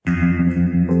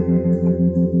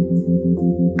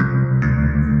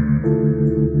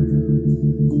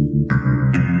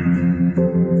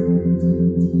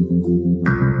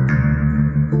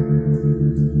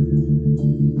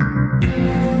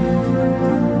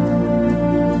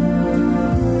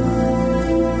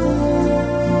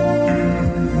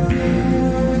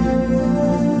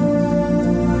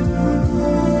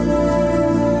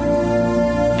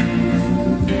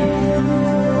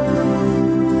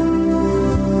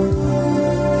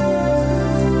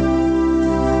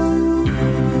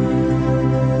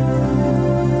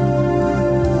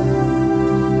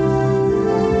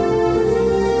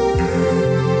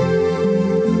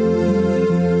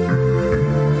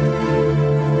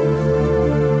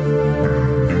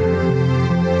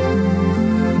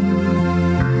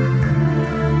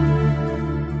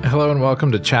Hello and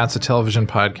welcome to Chats, a television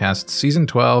podcast, season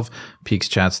 12, Peaks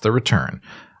Chats, The Return.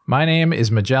 My name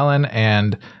is Magellan,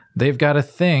 and they've got a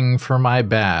thing for my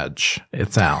badge.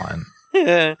 It's Alan.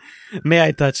 May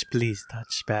I touch, please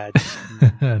touch, badge.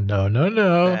 No.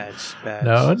 Badge.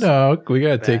 No. We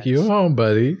gotta take you home,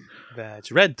 buddy.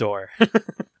 Badge. Red door.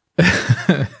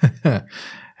 How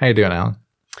you doing, Alan?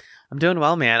 I'm doing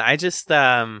well, man. I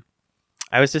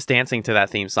was just dancing to that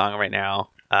theme song right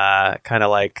now. Kind of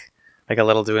like a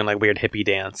little doing like weird hippie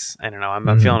dance. I don't know.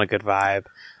 I'm feeling a good vibe.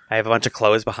 I have a bunch of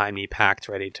clothes behind me packed,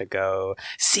 ready to go.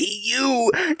 See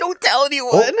you! Don't tell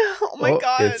anyone! Oh my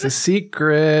god. It's a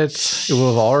secret. It will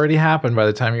have already happened by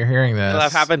the time you're hearing this. Well,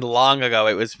 that happened long ago.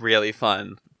 It was really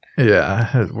fun.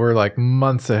 Yeah, we're like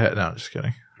months ahead. No, I'm just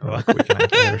kidding. Like a week and a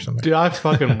half ahead or something. Dude, I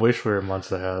fucking wish we were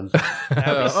months ahead.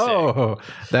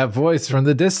 That voice from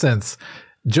the distance.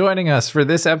 Joining us for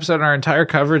this episode and our entire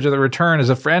coverage of The Return is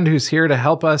a friend who's here to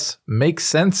help us make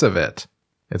sense of it.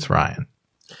 It's Ryan.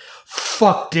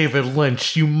 Fuck David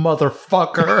Lynch, you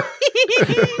motherfucker.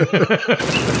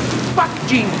 Fuck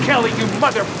Gene Kelly, you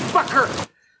motherfucker.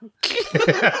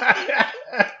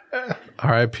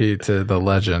 R.I.P. to the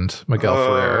legend, Miguel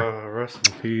Ferrer. Rest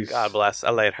in peace. God bless.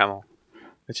 Allah yarhamu,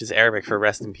 which is Arabic for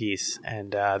rest in peace.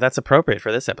 And that's appropriate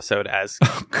for this episode as...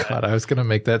 Oh, God, I was going to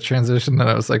make that transition, and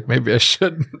I was like, maybe I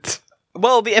shouldn't.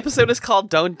 Well, the episode is called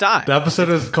Don't Die. The episode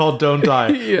is called Don't Die.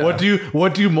 Yeah. What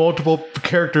do multiple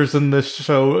characters in this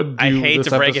show do? I hate this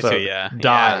to break it episode? to you.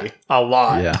 Die a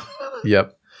lot. Yeah.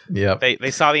 Yep.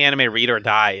 They saw the anime Read or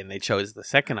Die, and they chose the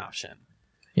second option.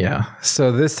 Yeah.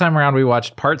 So this time around, we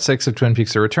watched part 6 of Twin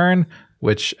Peaks: The Return,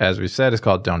 which, as we said, is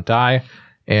called Don't Die.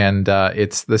 And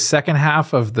it's the second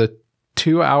half of the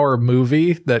 2-hour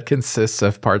movie that consists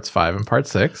of parts 5 and part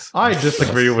 6. I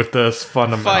disagree with this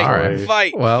fundamentally.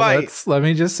 Fight. Let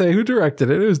me just say who directed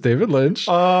it. It was David Lynch.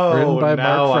 Oh, written by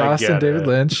now Mark I Frost get and David it.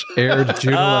 Lynch. Aired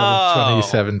June 11th,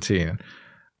 2017.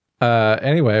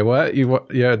 Anyway, what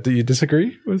do you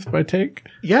disagree with my take?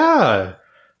 Yeah,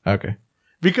 Okay.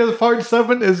 because part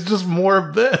 7 is just more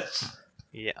of this.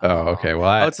 Yeah. Oh, okay.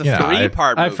 Well, it's a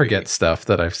 3-part I movie. forget stuff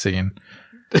that I've seen.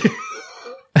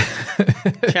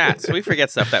 Chats, we forget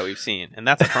stuff that we've seen, and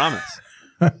that's a promise.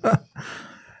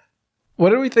 What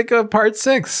did we think of part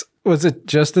 6? Was it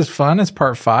just as fun as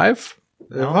part 5?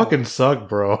 It fucking sucked,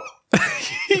 bro.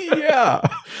 Yeah.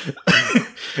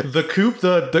 The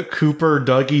Cooper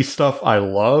Dougie stuff I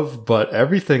love, but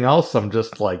everything else I'm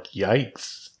just like,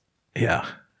 yikes. Yeah.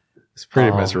 It's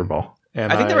pretty miserable.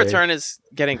 And I think The Return is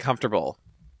getting comfortable.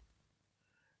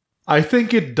 I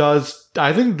think it does.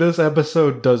 I think this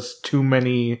episode does too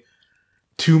many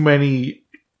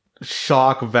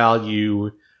shock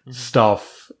value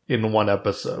stuff in one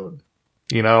episode.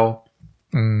 You know,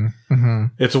 Mm-hmm.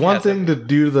 it's one thing to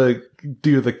do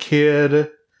the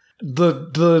kid.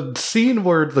 The scene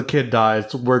where the kid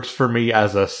dies works for me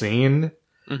as a scene,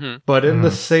 but in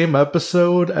the same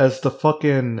episode as the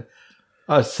fucking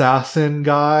assassin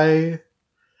guy.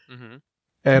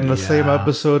 And the same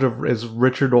episode of is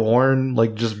Richard Orne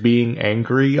like just being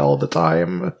angry all the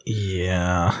time.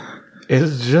 Yeah.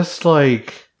 It's just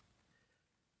like,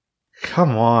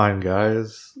 come on,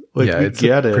 guys! Like, yeah, we it's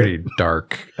get a it. pretty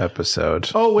dark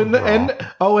episode. Oh,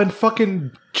 and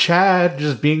fucking Chad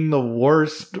just being the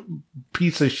worst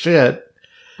piece of shit.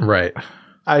 Right.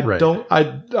 My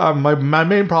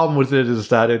main problem with it is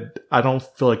that I don't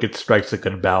feel like it strikes a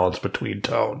good balance between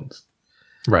tones.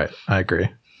 Right. I agree.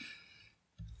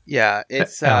 Yeah,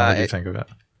 it's. Alan, what do you think of it?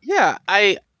 Yeah,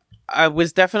 I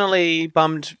was definitely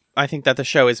bummed. I think that the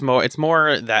show is more. It's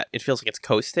more that it feels like it's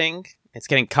coasting. It's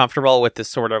getting comfortable with this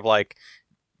sort of like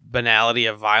banality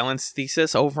of violence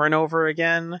thesis over and over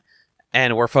again,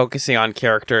 and we're focusing on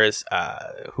characters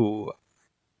who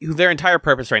their entire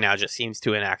purpose right now just seems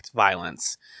to enact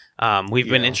violence. We've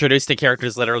been introduced to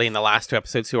characters literally in the last 2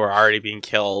 episodes who are already being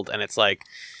killed, and it's like,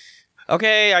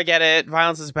 okay, I get it.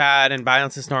 Violence is bad and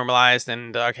violence is normalized,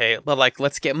 and okay, but like,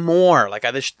 let's get more. Like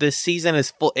this season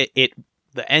is full.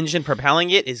 The engine propelling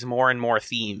it is more and more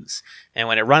themes, and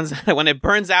when it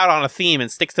burns out on a theme and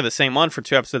sticks to the same one for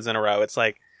 2 episodes in a row, it's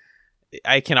like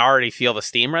I can already feel the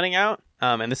steam running out.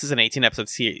 And this is an 18-episode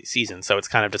season, so it's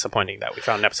kind of disappointing that we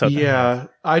found an episode. Yeah,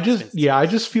 I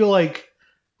just feel like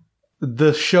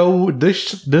the show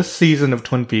this season of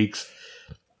Twin Peaks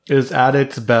is at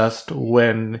its best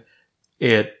when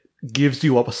it gives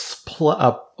you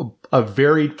a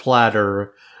varied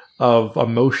platter of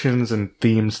emotions and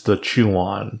themes to chew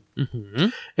on.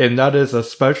 And that is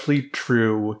especially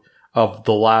true of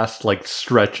the last like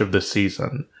stretch of the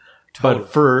season.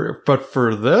 Totally. But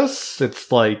for this,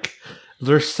 it's like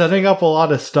they're setting up a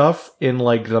lot of stuff in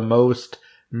like the most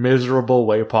miserable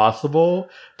way possible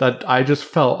that I just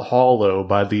felt hollow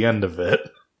by the end of it.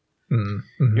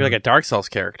 Mm-hmm. You're like a Dark Souls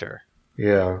character.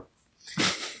 Yeah.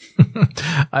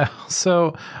 I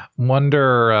also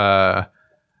wonder,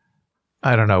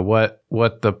 I don't know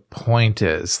what the point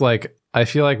is. Like, I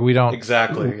feel like we don't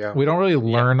we don't really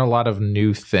learn a lot of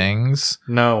new things.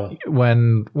 No.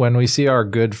 When we see our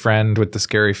good friend with the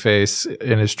scary face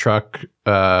in his truck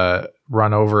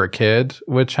run over a kid,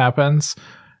 which happens,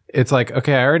 it's like,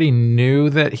 okay, I already knew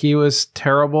that he was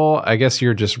terrible. I guess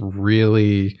you're just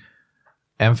really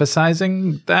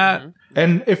emphasizing that.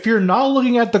 And if you're not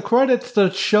looking at the credits,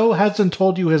 the show hasn't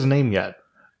told you his name yet.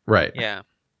 Right. Yeah.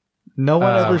 No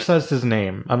one ever says his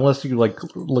name unless you like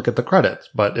look at the credits.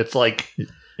 But it's like,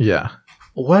 yeah,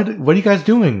 what are you guys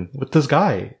doing with this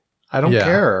guy? I don't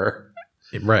care.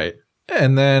 Right.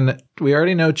 And then we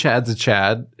already know Chad's a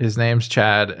Chad. His name's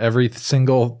Chad. Every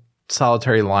single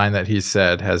solitary line that he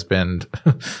said has been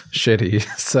shitty.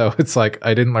 So it's like,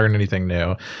 I didn't learn anything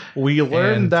new. We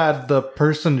learned that the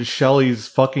person Shelly's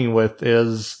fucking with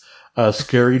is a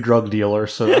scary drug dealer.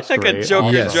 So that's like great. a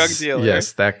Joker Yes. drug dealer.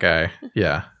 Yes, that guy.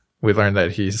 Yeah. We learned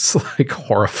that he's like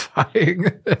horrifying.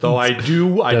 Though I do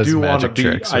want to magic be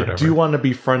tricks or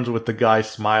whatever. friends with the guy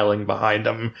smiling behind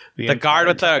him. The guard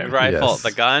with the time. rifle, Yes.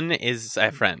 the gun is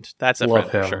a friend. That's a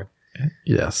Love friend him. for sure.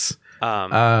 Yes.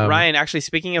 Ryan, actually,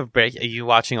 speaking of you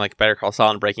watching like Better Call Saul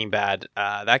and Breaking Bad,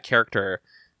 that character,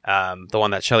 the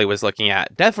one that Shelley was looking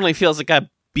at, definitely feels like a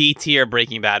B tier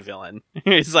Breaking Bad villain.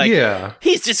 He's like,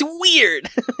 he's just weird.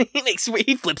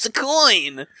 he flips a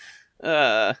coin.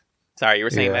 Sorry, you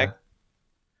were saying Meg?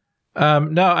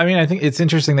 No, I mean, I think it's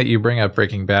interesting that you bring up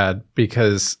Breaking Bad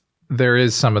because there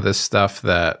is some of this stuff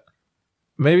that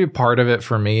maybe part of it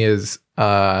for me is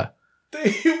it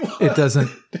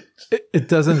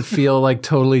doesn't feel like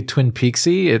totally Twin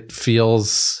Peaksy. It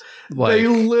feels like they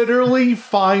literally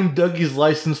find Dougie's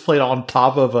license plate on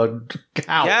top of a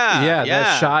couch. yeah,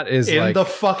 that shot is in like the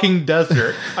fucking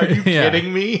desert. Are you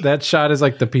kidding me? That shot is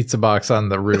like the pizza box on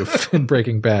the roof in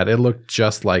Breaking Bad. It looked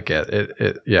just like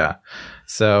it. Yeah.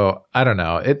 So I don't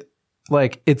know.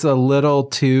 It's a little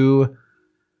too,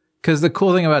 because the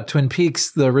cool thing about Twin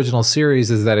Peaks, the original series,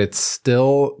 is that it's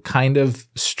still kind of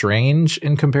strange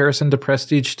in comparison to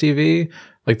Prestige TV.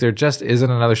 Like there just isn't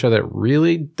another show that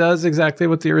really does exactly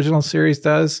what the original series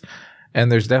does.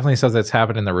 And there's definitely stuff that's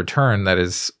happened in The Return that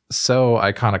is so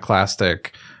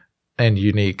iconoclastic and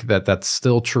unique that that's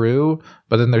still true.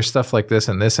 But then there's stuff like this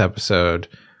in this episode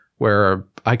where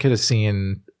I could have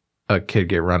seen a kid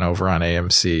get run over on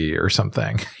AMC or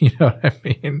something. You know what I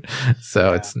mean?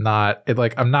 So it's not,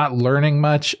 I'm not learning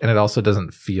much, and it also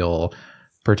doesn't feel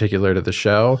particular to the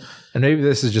show. And maybe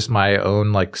this is just my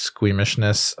own like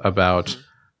squeamishness about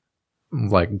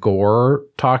like gore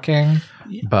talking,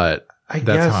 but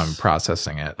that's how I'm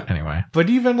processing it anyway. But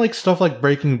even like stuff like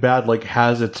Breaking Bad like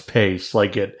has its pace.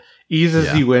 Like it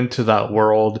eases you into that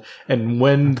world, and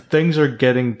when things are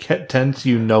getting tense,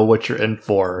 you know what you're in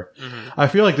for. I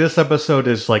feel like this episode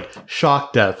is like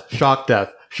shock death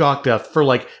for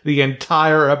like the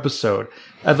entire episode,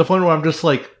 at the point where I'm just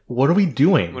like, what are we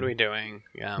doing?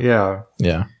 Yeah.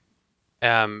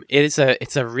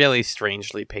 It's a really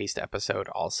strangely paced episode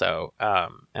also.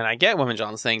 And I get Woman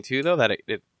John's saying too, though, that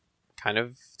it kind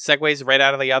of segues right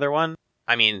out of the other one.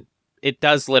 I mean, it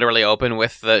does literally open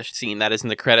with the scene that is in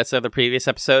the credits of the previous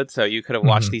episode, so you could have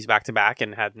watched these back to back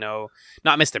and had not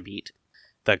missed a beat.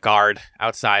 The guard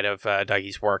outside of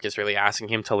Dougie's work is really asking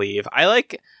him to leave.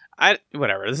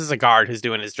 Whatever. This is a guard who's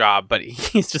doing his job, but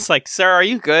he's just like, "Sir, are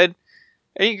you good?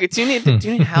 Are you good? Do you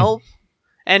need help?"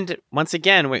 And once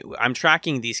again, I'm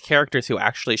tracking these characters who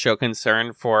actually show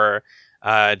concern for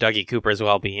Dougie Cooper's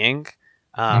well-being,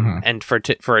 and for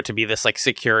it to be this like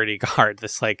security guard,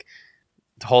 this like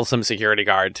wholesome security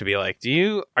guard to be like,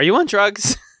 are you on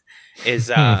drugs?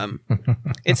 is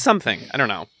it's something. I don't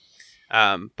know.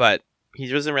 But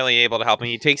he wasn't really able to help him.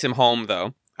 He takes him home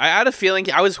though. I had a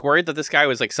feeling, I was worried that this guy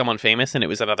was like someone famous and it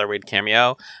was another weird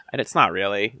cameo, and it's not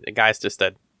really. The guy's just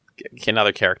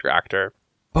another character actor.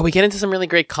 But we get into some really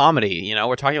great comedy. You know,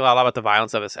 we're talking a lot about the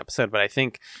violence of this episode, but I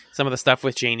think some of the stuff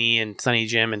with Janie and Sonny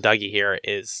Jim and Dougie here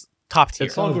is top tier.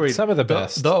 It's all great. Some of the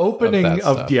best. The opening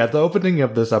of the opening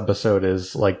of this episode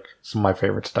is like some of my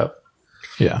favorite stuff.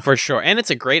 Yeah, for sure. And it's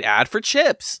a great ad for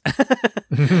chips.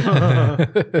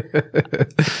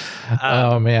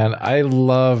 Oh man, I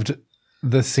loved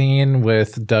the scene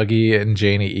with Dougie and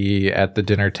Janie E at the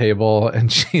dinner table,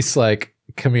 and she's like,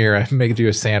 "Come here, I made you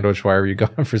a sandwich. Why were you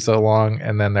gone for so long?"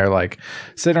 And then they're like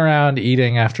sitting around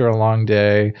eating after a long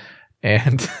day,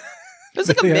 and there's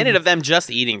like a minute of them just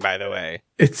eating, by the way.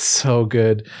 It's so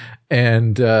good.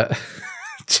 And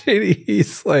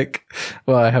He's like,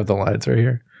 well, I have the lines right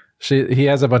here. He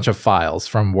has a bunch of files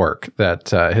from work that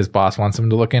his boss wants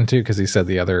him to look into because he said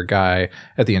the other guy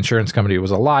at the insurance company was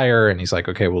a liar, and he's like,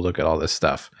 okay, we'll look at all this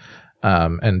stuff.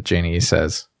 And Janie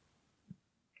says,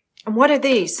 "What are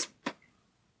these?"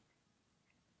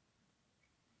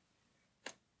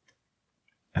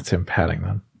 That's him patting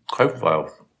them. Coke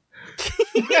files.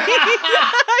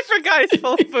 I forgot his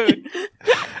full food.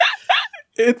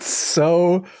 It's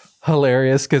so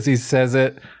hilarious because he says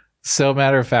it so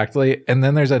matter-of-factly, and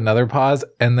then there's another pause,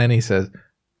 and then he says,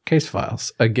 case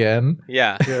files again.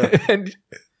 Yeah. And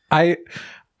I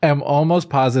am almost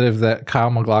positive that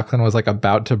Kyle MacLachlan was like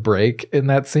about to break in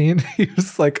that scene. He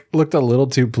was like, looked a little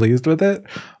too pleased with it,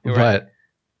 You're right.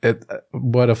 but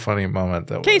what a funny moment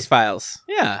that Case was. files.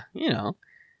 Yeah, it's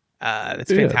Yeah,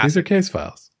 fantastic. these are case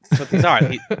files. That's what these are.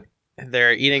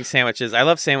 They're eating sandwiches. I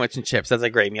love sandwich and chips. That's a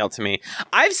great meal to me.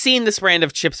 I've seen this brand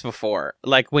of chips before.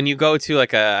 Like when you go to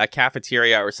like a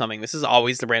cafeteria or something, this is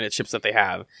always the brand of chips that they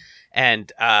have.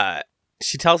 And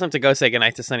she tells him to go say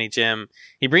goodnight to Sonny Jim.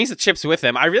 He brings the chips with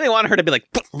him. I really want her to be like,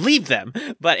 leave them.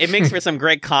 But it makes for some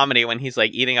great comedy when he's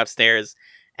like eating upstairs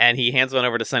and he hands one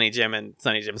over to Sonny Jim, and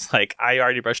Sonny Jim's like, I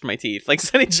already brushed my teeth. Like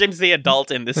Sonny Jim's the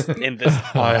adult in this.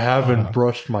 I haven't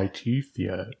brushed my teeth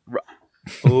yet.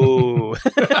 Ooh.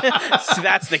 So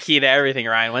that's the key to everything,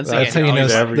 Ryan. Once That's again,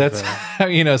 how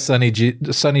you know Sonny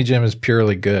Jim is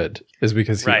purely good, is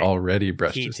because he already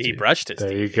brushed his teeth. He brushed his teeth.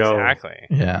 There you go. Exactly.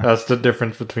 Yeah. That's the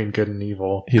difference between good and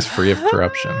evil. He's free of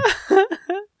corruption.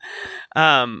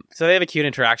 So they have a cute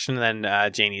interaction, and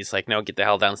then Janie's like, no, get the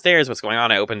hell downstairs. What's going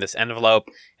on? I opened this envelope.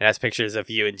 It has pictures of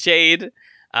you and Jade.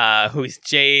 Who's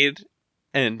Jade?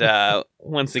 And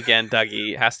once again,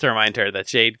 Dougie has to remind her that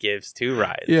Jade gives 2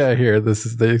 rides. Yeah, here, this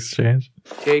is the exchange.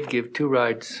 Jade give 2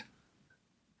 rides.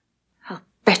 I'll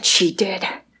bet she did.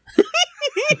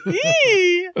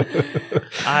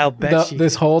 I'll bet she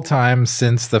This whole time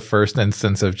since the first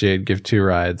instance of Jade give 2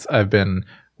 rides, I've been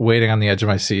waiting on the edge of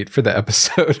my seat for the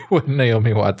episode when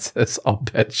Naomi Watts says, I'll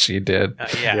bet she did.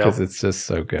 Yeah. Because it's just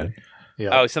so good.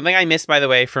 Yeah. Oh, something I missed, by the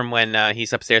way, from when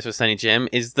he's upstairs with Sonny Jim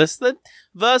is this the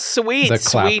sweet, The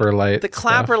clapper light the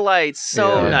clapper stuff. lights,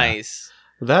 so Yeah. nice.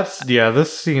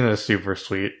 This scene is super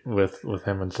sweet with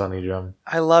him and Sonny Jim.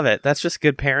 I love it. That's just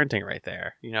good parenting right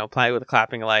there. Play with a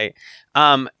clapping light.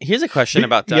 Here's a question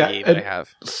about Dougie that I have.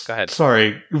 Go ahead.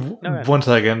 Sorry, go ahead. 1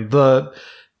 second. The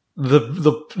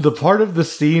part of the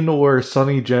scene where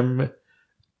Sonny Jim,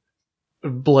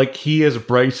 like, he is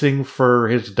bracing for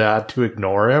his dad to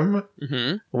ignore him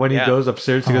Mm-hmm. when he goes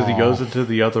upstairs because he Aw. goes into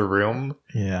the other room.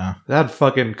 Yeah. That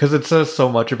fucking, because it says so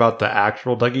much about the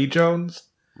actual Dougie Jones.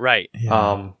 Right.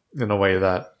 Yeah. In a way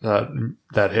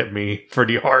that hit me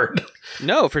pretty hard.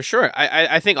 No, for sure.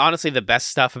 I think honestly the best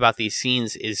stuff about these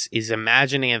scenes is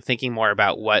imagining and thinking more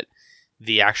about what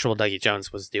the actual Dougie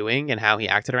Jones was doing and how he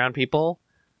acted around people.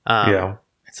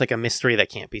 It's like a mystery that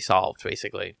can't be solved,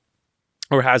 basically,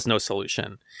 or has no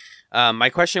solution. My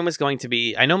question was going to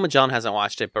be, I know Magellan hasn't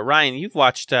watched it, but Ryan, you've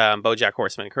watched BoJack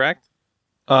Horseman, correct?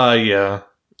 Yeah.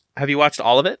 Have you watched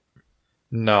all of it?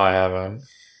 No, I haven't.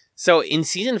 So in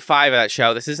season 5 of that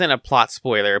show, this isn't a plot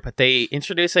spoiler, but they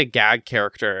introduce a gag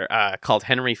character called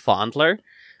Henry Fondler,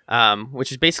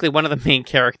 which is basically one of the main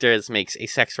characters makes a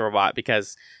sex robot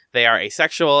because they are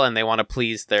asexual and they want to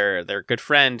please their good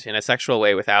friend in a sexual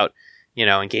way without,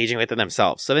 engaging with it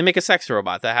themselves. So they make a sex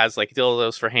robot that has like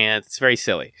dildos for hands. It's very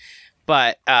silly.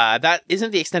 But that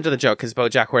isn't the extent of the joke, because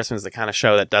BoJack Horseman is the kind of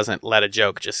show that doesn't let a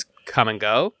joke just come and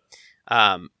go.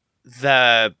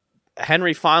 The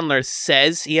Henry Fondler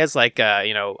says he has like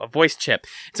a voice chip,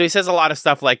 so he says a lot of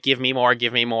stuff like give me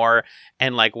more,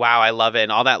 and like wow, I love it,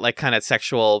 and all that like kind of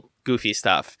sexual goofy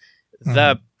stuff. Mm-hmm.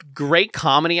 The great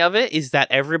comedy of it is that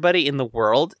everybody in the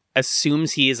world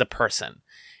assumes he is a person.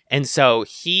 And so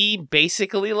he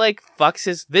basically like fucks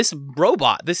this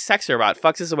sex robot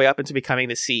fucks his way up into becoming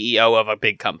the CEO of a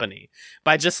big company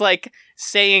by just like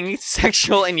saying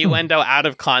sexual innuendo out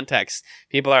of context.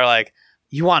 People are like,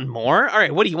 you want more? All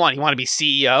right, what do you want? You want to be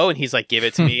CEO? And he's like, give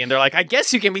it to me. And they're like, I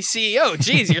guess you can be CEO.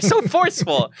 Jeez, you're so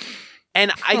forceful.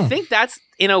 And I think that's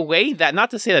in a way that, not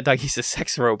to say that Dougie's a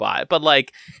sex robot, but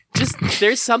like just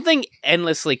there's something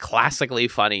endlessly classically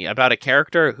funny about a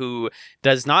character who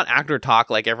does not act or talk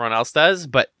like everyone else does,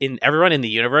 but everyone in the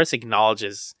universe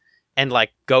acknowledges and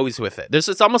like goes with it.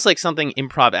 It's almost like something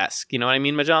improv-esque. You know what I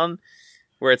mean, Magellan?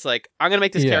 Where it's like, I'm going to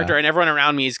make this character and everyone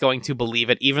around me is going to believe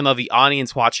it, even though the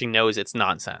audience watching knows it's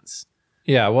nonsense.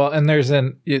 Yeah, well, and there's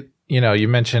you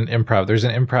mentioned improv. There's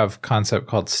an improv concept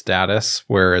called status,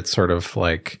 where it's sort of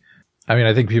like,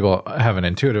 I think people have an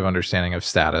intuitive understanding of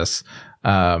status.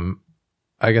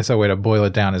 I guess a way to boil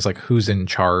it down is like who's in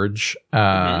charge.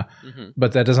 But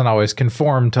that doesn't always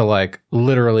conform to like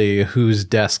literally whose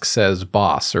desk says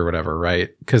boss or whatever, right?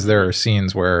 Because there are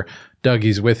scenes where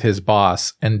Dougie's with his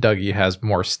boss and Dougie has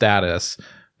more status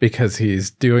because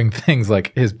he's doing things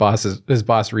like his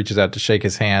boss reaches out to shake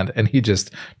his hand and he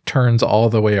just turns all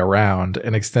the way around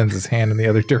and extends his hand in the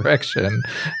other direction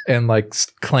and like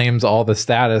claims all the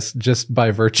status just by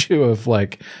virtue of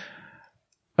like,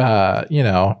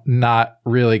 not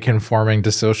really conforming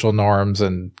to social norms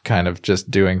and kind of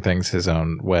just doing things his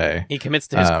own way. He commits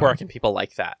to his quirk and people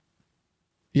like that.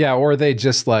 Yeah. Or they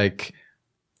just like,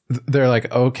 they're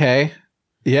like, okay,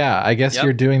 yeah, I guess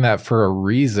you're doing that for a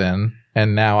reason.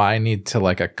 And now I need to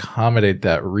like accommodate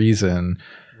that reason.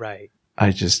 Right.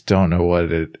 I just don't know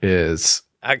what it is.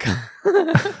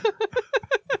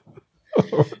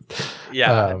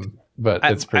 Yeah. But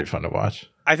it's pretty fun to watch.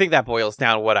 I think that boils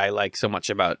down what I like so much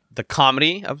about the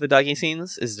comedy of the Dougie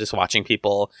scenes is just watching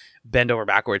people bend over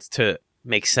backwards to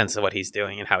make sense of what he's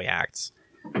doing and how he acts.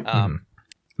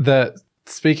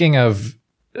 Speaking of,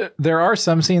 there are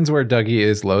some scenes where Dougie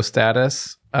is low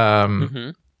status,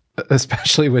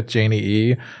 especially with Janie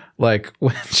E. Like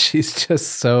when she's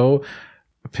just so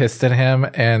pissed at him,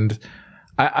 and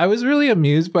I was really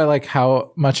amused by like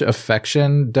how much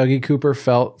affection Dougie Cooper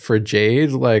felt for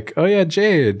Jade. Like, oh yeah,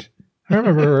 Jade. I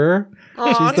remember her.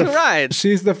 Oh, two rides.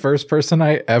 She's the first person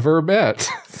I ever met.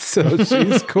 So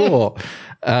she's cool.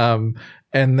 And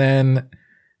then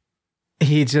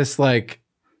he just like,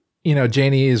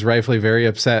 Janie is rightfully very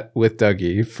upset with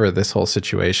Dougie for this whole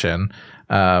situation.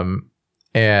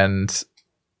 And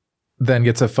then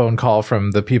gets a phone call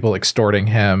from the people extorting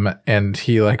him, and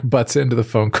he like butts into the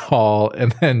phone call,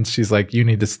 and then she's like, you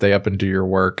need to stay up and do your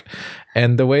work.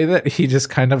 And the way that he just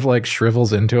kind of like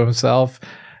shrivels into himself,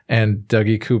 and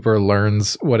Dougie Cooper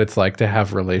learns what it's like to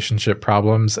have relationship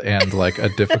problems and like a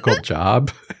difficult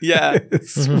job. Yeah.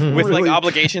 With really, like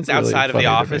obligations outside of the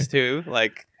office too.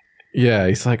 Like, yeah,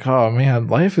 he's like, oh man,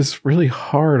 life is really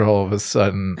hard all of a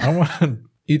sudden. I want to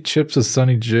eat chips with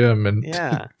Sonny Jim and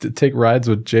to take rides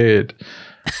with Jade.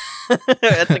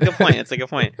 That's a good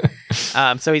point.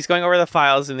 So he's going over the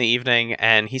files in the evening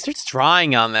and he starts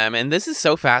drawing on them. And this is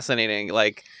so fascinating.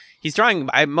 Like, he's drawing,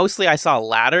 I saw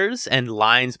ladders and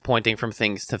lines pointing from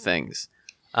things to things.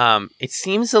 It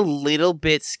seems a little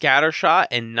bit scattershot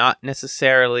and not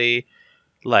necessarily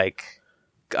like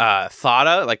thought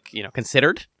of, like,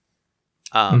 considered.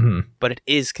 But it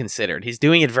is considered. He's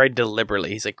doing it very deliberately.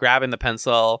 He's like grabbing the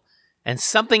pencil, and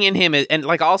something in him is, and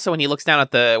like also when he looks down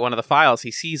at one of the files,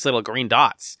 he sees little green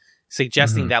dots,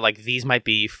 suggesting that like these might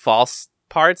be false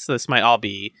parts. This might all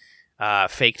be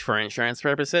faked for insurance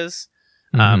purposes.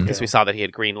 Because we saw that he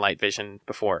had green light vision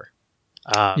before.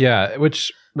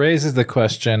 Which raises the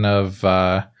question of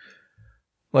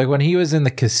like when he was in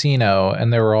the casino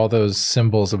and there were all those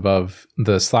symbols above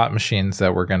the slot machines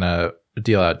that were going to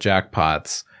deal out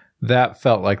jackpots, that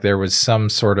felt like there was some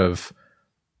sort of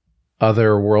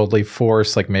otherworldly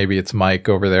force, like maybe it's Mike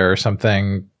over there or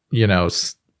something,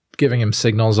 giving him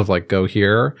signals of like, go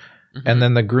here. And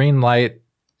then the green light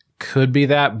could be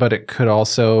that, but it could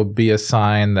also be a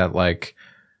sign that like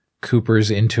Cooper's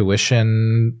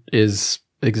intuition is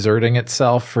exerting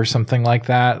itself or something like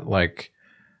that. Like,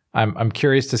 I'm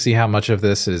curious to see how much of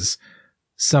this is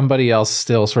somebody else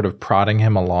still sort of prodding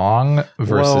him along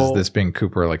versus this being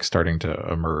Cooper like starting to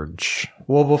emerge.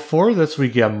 Well, before this, we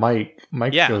get Mike.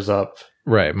 Mike shows up.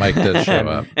 Right, Mike does show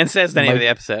up and says the name of the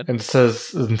episode, and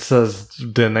says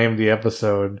the name of the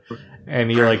episode,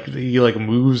 and he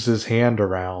moves his hand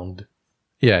around.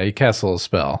 Yeah, he casts a little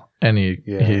spell, and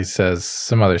he says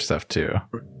some other stuff too.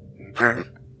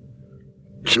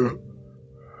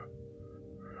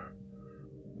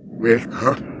 Wake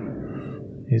up.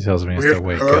 He tells me he has to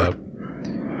wake up.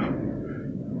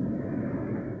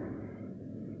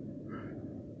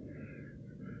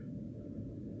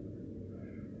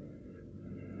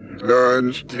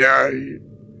 Don't die.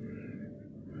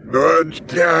 Don't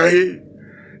die.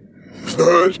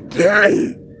 Don't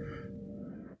die.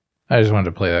 I just wanted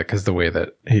to play that because the way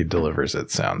that he delivers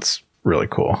it sounds really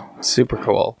cool. Super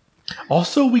cool.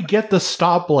 Also, we get the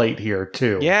stoplight here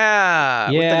too. Yeah,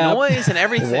 with the noise and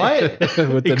everything. What?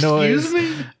 With the noise.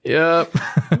 Excuse me? Yep.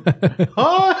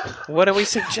 Huh? What are we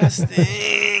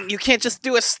suggesting? You can't just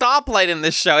do a stoplight in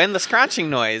this show and the scratching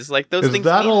noise. Like those Is things.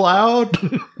 that allowed?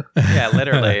 Yeah,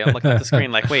 literally. I'm looking at the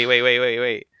screen like,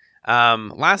 wait.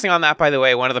 Last thing on that, by the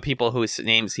way, one of the people whose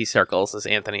names he circles is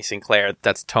Anthony Sinclair.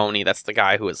 That's Tony. That's the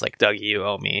guy who is like, Dougie, you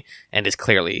owe me, and is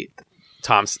clearly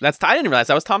Tom's. I didn't realize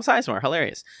that was Tom Sizemore.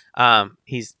 Hilarious.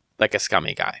 He's like a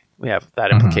scummy guy. We have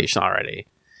that implication already.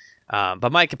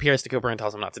 But Mike appears to Cooper and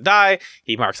tells him not to die.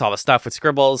 He marks all the stuff with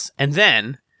scribbles. And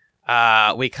then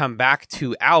we come back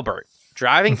to Albert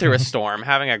driving through a storm,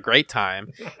 having a great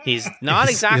time. He's not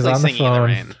exactly singing in the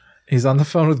rain. He's on the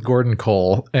phone with Gordon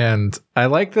Cole, and I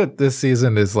like that this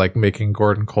season is like making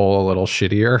Gordon Cole a little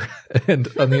shittier. And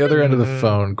on the other end of the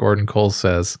phone, Gordon Cole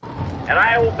says, "And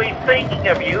I will be thinking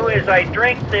of you as I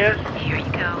drink this." Here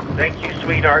you go. Thank you,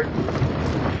 sweetheart.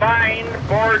 Fine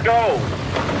Bordeaux.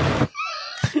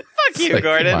 Fuck you, like,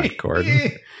 Gordon. "Come on, Gordon.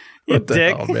 You What the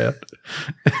dick. hell, man?"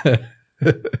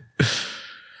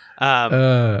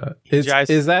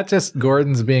 Is that just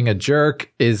Gordon's being a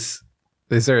jerk? Is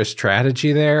there a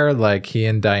strategy there? Like he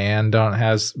and Diane don't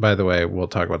have, by the way, we'll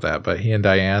talk about that, but he and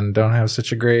Diane don't have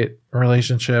such a great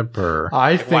relationship, or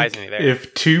I why think isn't he there?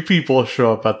 if two people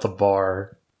show up at the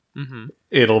bar,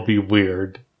 it'll be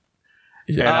weird.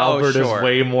 Yeah. And Albert sure. is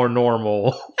way more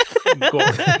normal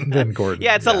than Gordon.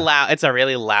 Yeah, it's a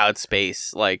really loud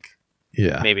space. Like,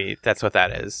 Yeah. maybe that's what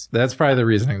that is. That's probably the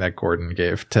reasoning that Gordon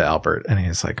gave to Albert. And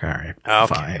he's like, all right,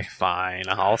 Okay, fine.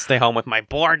 I'll stay home with my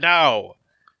Bordeaux.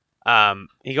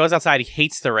 He goes outside. He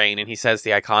hates the rain, and he says the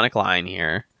iconic line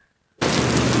here.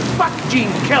 Fuck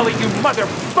Gene Kelly, you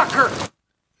motherfucker!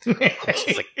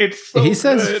 It's so He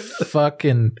says good. fuck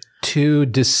in two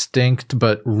distinct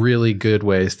but really good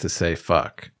ways to say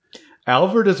fuck.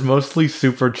 Albert is mostly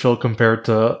super chill compared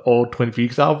to old Twin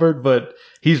Peaks Albert, but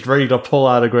he's ready to pull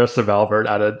out aggressive Albert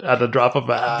at a drop of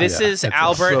a hat. This is it's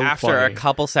Albert so after funny. a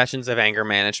couple sessions of anger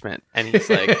management, and he's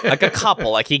like a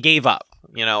couple, like he gave up,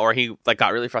 or he like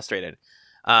got really frustrated.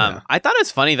 I thought it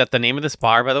was funny that the name of this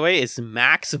bar, by the way, is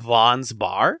Max Vaughn's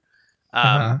Bar.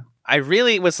 I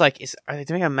really was like, are they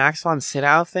doing a Max Vaughn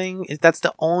sit-out thing? That's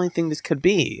the only thing this could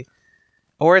be.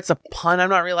 Or it's a pun I'm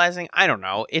not realizing. I don't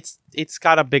know. It's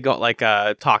got a big, like,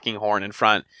 a talking horn in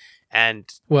front. And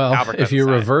Well, Albert if you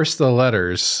doesn't sign. reverse the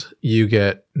letters, you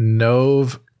get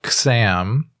Nov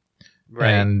Xam Right.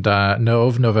 and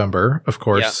Nov November, of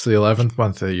course, the 11th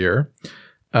month of the year.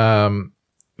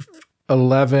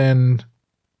 11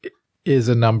 is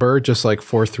a number, just like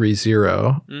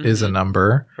 430 is a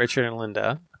number. Richard and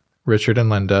Linda. Richard and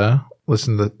Linda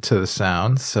listen to the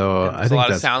sound. So I There's think a lot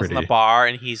that's of sounds pretty. in the bar,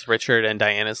 and he's Richard and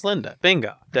Diana's Linda.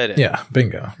 Bingo. Did it. Yeah,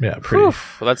 bingo. Yeah, pretty. Well,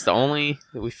 that's the only...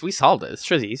 We solved it. It's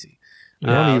pretty easy. You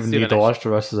don't let's even do the need to next- watch the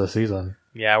rest of the season.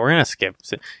 Yeah, we're going to skip.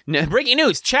 Breaking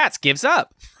news. Chats gives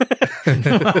up.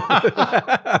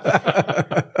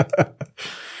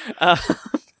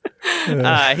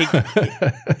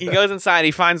 He goes inside,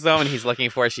 he finds the woman he's looking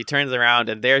for, she turns around,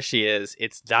 and there she is.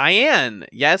 It's Diane.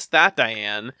 Yes, that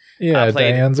Diane. Yeah,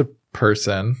 played- Diane's a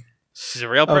person. She's a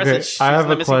real person. Okay, She's I have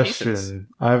the a missing question. pieces.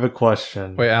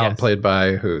 Wait, Alan Yes. played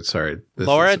by who? Sorry. This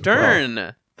Laura is-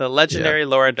 Dern. The legendary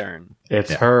Laura Dern.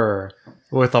 It's her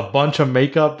with a bunch of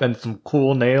makeup and some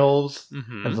cool nails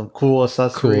Mhm. and some cool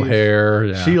accessories. Cool hair.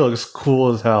 Yeah. She looks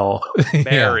cool as hell.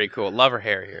 Very cool. Love her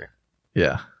hair here.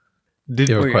 Yeah. Did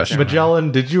You have a question,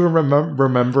 Magellan? Did you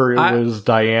remember it was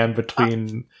Diane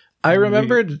between? I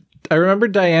remembered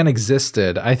Diane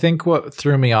existed. I think what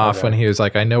threw me off when he was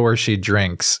like, I know where she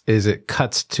drinks, is it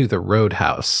cuts to the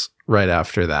Roadhouse right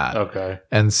after that. Okay.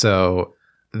 And so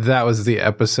that was the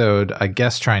episode, I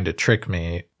guess, trying to trick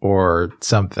me or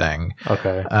something.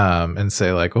 Okay. And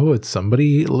say like, oh, it's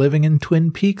somebody living in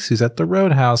Twin Peaks who's at the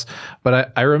Roadhouse.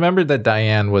 But I remembered that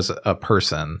Diane was a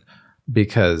person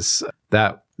because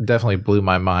that definitely blew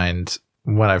my mind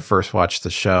when I first watched the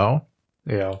show.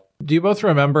 Yeah. Do you both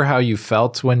remember how you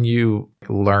felt when you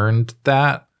learned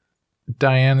that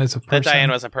Diane is a person? That Diane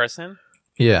was a person?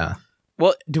 Yeah.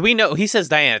 Well, do we know? He says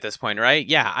Diane at this point, right?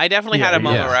 Yeah, I definitely had a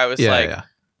moment where I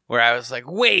was like,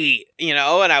 wait, and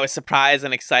I was surprised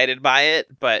and excited by it.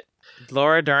 But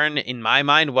Laura Dern, in my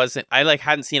mind, I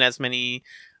hadn't seen as many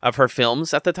of her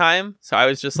films at the time. So I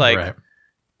was just like, Right.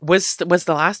 was The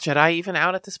Last Jedi even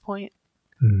out at this point?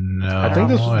 No. I think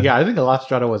I think The Last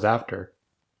Jedi was after.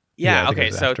 Yeah, I think it okay,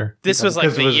 was so after. this was like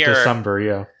Because the it was year. December,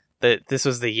 yeah. This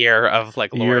was the year of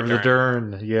like Laura Year of the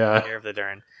Dern. Dern, yeah. Year of the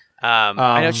Dern.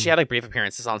 I know she had like brief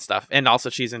appearances on stuff, and also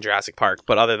she's in Jurassic Park.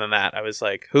 But other than that, I was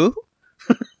like, who?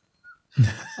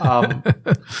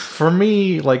 For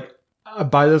me, like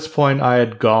by this point, I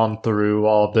had gone through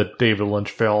all the David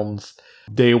Lynch films.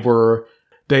 They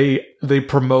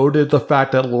promoted the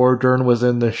fact that Laura Dern was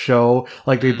in the show.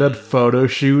 Like they did photo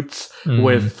shoots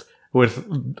with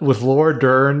Laura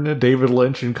Dern, David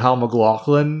Lynch, and Kyle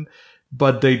MacLachlan,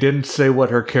 but they didn't say what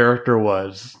her character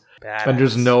was. Badass. And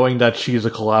just knowing that she's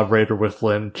a collaborator with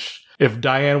Lynch, if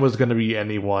Diane was going to be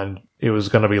anyone, it was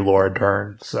going to be Laura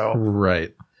Dern. So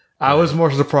Right. I was more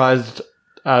surprised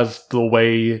as the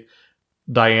way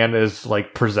Diane is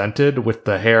like presented with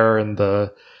the hair and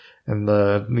the and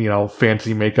the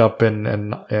fancy makeup and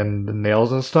the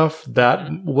nails and stuff.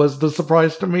 That was the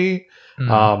surprise to me.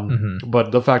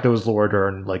 But the fact it was Laura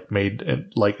Dern made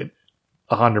it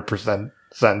 100%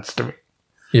 sense to me.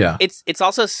 Yeah. It's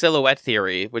also silhouette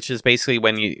theory, which is basically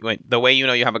when the way you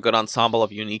have a good ensemble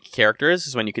of unique characters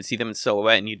is when you could see them in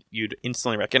silhouette and you'd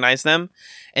instantly recognize them.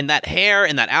 And that hair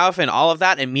and that outfit and all of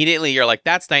that, immediately you're like,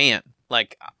 that's Diane.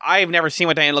 Like, I've never seen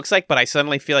what Diane looks like, but I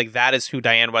suddenly feel like that is who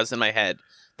Diane was in my head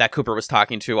that Cooper was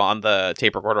talking to on the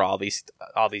tape recorder all these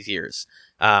years.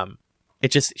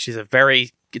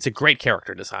 It's a great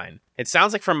character design. It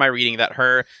sounds like from my reading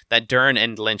that Dern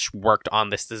and Lynch worked on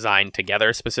this design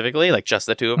together specifically, like just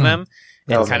the two of them,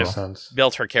 and kind of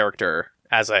built her character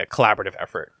as a collaborative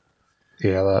effort.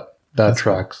 Yeah, that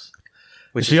tracks.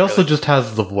 Which she also just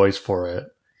has the voice for it.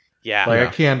 Yeah. I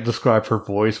can't describe her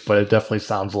voice, but it definitely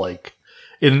sounds like,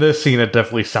 in this scene, it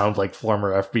definitely sounds like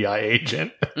former FBI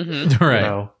agent.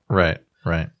 Right.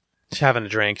 Right. She's having a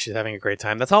drink. She's having a great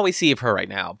time. That's all we see of her right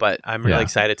now, but I'm really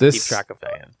excited to keep track of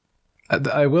Diane.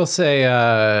 I will say,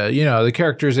 the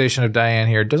characterization of Diane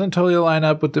here doesn't totally line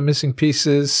up with the missing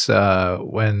pieces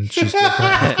when she's joking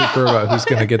with Cooper about who's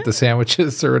going to get the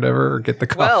sandwiches or whatever, or get the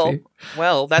coffee.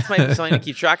 Well, that's something to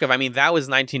keep track of. I mean, that was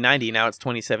 1990. Now it's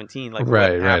 2017.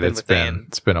 Right. It's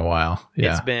been a while.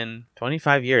 Yeah. It's been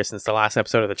 25 years since the last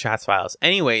episode of the Chats Files.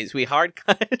 Anyways, we hard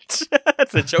cut.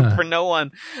 That's a joke for no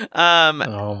one.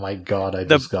 Oh my God, I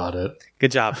just got it.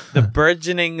 Good job. The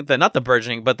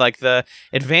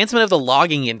advancement of the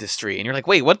logging industry. And you're like,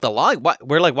 wait, what, the log? What?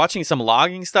 We're watching some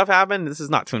logging stuff happen? This is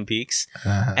not Twin Peaks.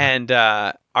 And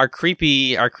our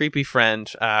creepy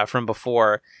friend from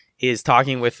before is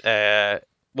talking with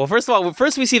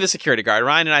first we see the security guard,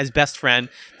 Ryan and I's best friend,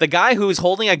 the guy who's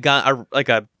holding a gun, like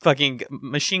a fucking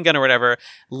machine gun or whatever,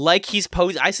 like he's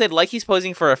posing. I said like he's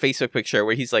posing for a Facebook picture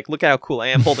where he's like, look at how cool I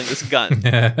am holding this gun.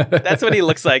 That's what he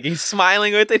looks like. He's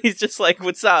smiling with it. He's just like,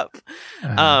 what's up?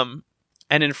 And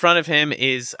in front of him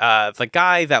is the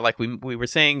guy that we were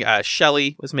saying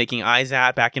Shelley was making eyes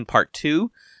at back in part 2.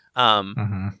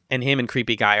 And him and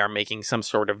creepy guy are making some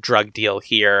sort of drug deal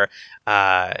here.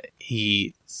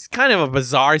 He's kind of a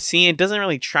bizarre scene. It doesn't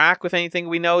really track with anything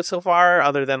we know so far,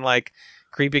 other than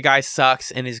creepy guy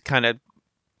sucks and is kind of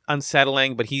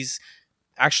unsettling, but he's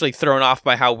actually thrown off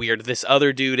by how weird this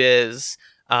other dude is.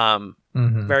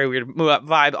 Very weird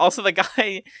vibe. Also, the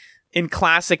guy in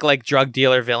classic drug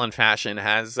dealer villain fashion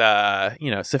has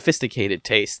sophisticated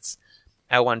tastes.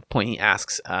 At one point, he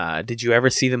asks, did you ever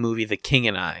see the movie The King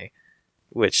and I?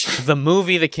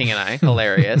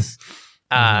 Hilarious.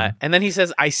 And then he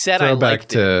says, I said I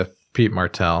liked it. Throwback to Pete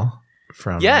Martell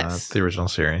from the original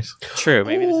series. True.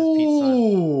 Maybe this is Pete's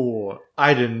son.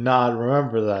 I did not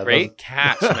remember that. Great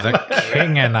catch. The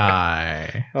King and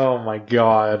I. Oh my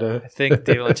God. I think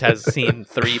David Lynch has seen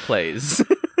 3 plays.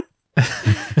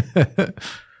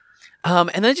 And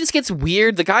then it just gets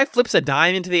weird. The guy flips a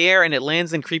dime into the air and it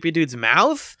lands in creepy dude's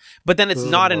mouth, but then it's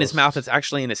not in his mouth, it's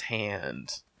actually in his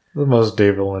hand. The most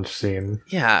David Lynch scene.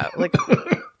 Yeah,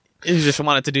 you just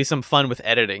wanted to do some fun with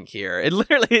editing here. It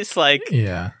literally is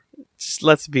just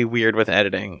let's be weird with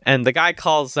editing. And the guy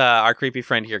calls our creepy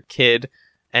friend here Kid,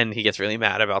 and he gets really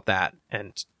mad about that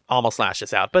and almost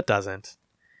lashes out, but doesn't.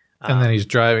 And then he's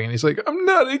driving and he's like, I'm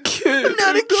not a kid. I'm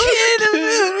not a kid.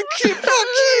 Fuck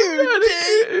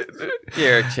you.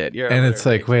 You're a kid. And it's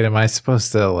like, wait, am I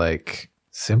supposed to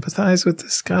sympathize with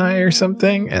this guy or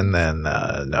something? And then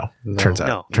no. Turns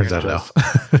out no.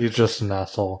 He's just an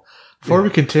asshole. Before we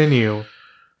continue,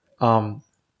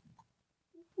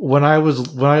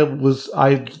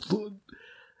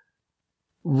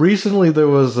 recently there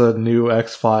was a new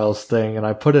X-Files thing, and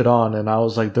I put it on, and I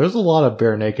was like, there's a lot of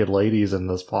bare naked ladies in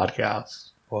this podcast.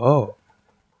 Whoa.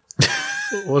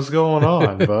 What's going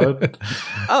on, bud?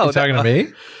 Oh, you talking to me?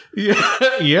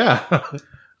 Yeah.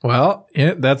 Well,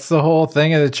 that's the whole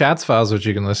thing of the Chats Files, which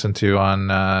you can listen to on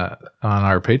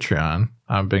our Patreon.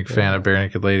 I'm a big fan of bare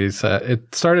naked ladies.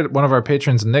 It started, one of our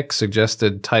patrons, Nick,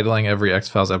 suggested titling every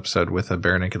X-Files episode with a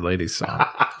bare naked ladies song.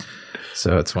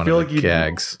 So it's one of the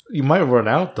gags. You might run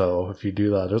out, though, if you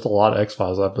do that. There's a lot of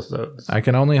X-Files episodes. I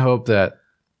can only hope that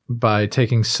by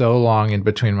taking so long in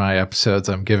between my episodes,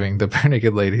 I'm giving the bare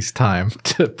naked ladies time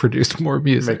to produce more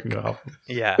music.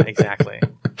 Yeah, exactly.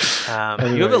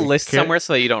 Anyway, you have a list somewhere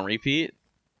so that you don't repeat?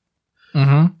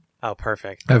 Mm-hmm. Oh,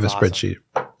 perfect. I have a spreadsheet.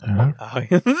 Uh-huh. Oh,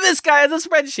 this guy has a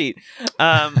spreadsheet.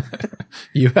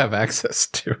 You have access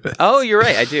to it. Oh, you're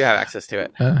right. I do have access to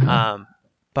it. Uh-huh.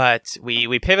 But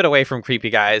we pivot away from creepy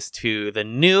guys to the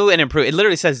new and improved. It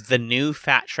literally says the new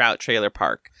Fat Trout Trailer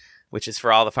Park. which is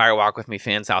for all the Fire Walk With Me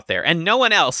fans out there. And no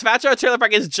one else. Fat Joe Trailer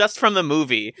Park is just from the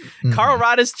movie. Carl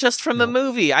Rod is just from the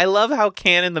movie. I love how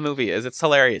canon the movie is. It's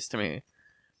hilarious to me.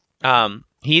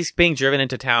 He's being driven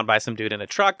into town by some dude in a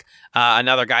truck.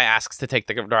 Another guy asks to take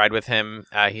the ride with him.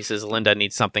 He says Linda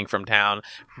needs something from town.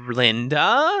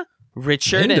 Linda?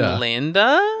 Richard and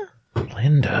Linda?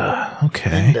 Linda.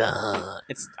 Okay. Linda.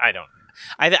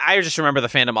 I just remember the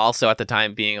fandom also at the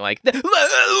time being like,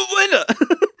 Linda!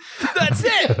 That's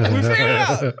it! We figured it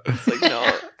out! It's like,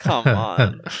 no, come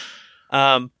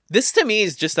on. This to me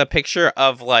is just a picture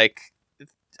of like,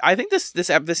 I think this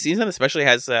season especially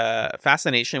has a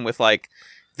fascination with like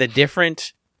the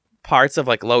different parts of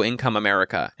like low income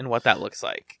America and what that looks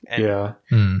like. And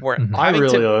I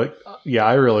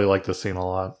really like this scene a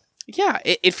lot. Yeah,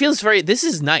 it feels this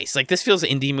is nice. Like this feels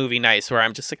indie movie nice where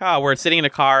I'm just like, we're sitting in a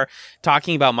car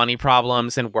talking about money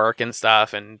problems and work and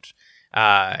stuff. And,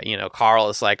 Carl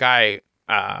is like, I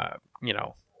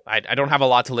don't have a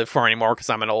lot to live for anymore because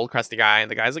I'm an old crusty guy.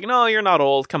 And the guy's like, no, you're not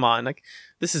old. Come on. Like,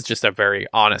 this is just a very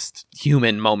honest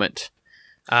human moment.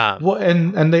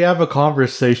 And they have a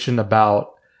conversation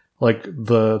about like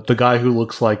the guy who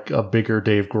looks like a bigger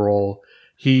Dave Grohl.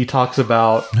 He talks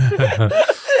about...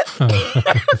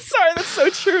 Sorry, that's so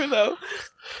true though.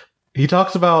 He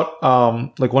talks about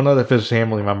like one of his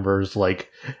family members, like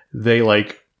they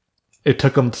like it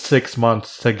took him 6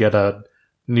 months to get a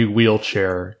new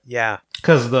wheelchair. Yeah.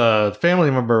 Because the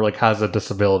family member like has a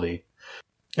disability.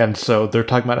 And so they're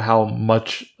talking about how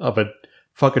much of a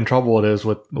fucking trouble it is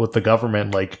with the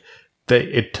government. Like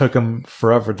it took them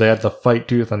forever. They had to fight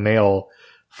tooth and nail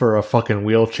for a fucking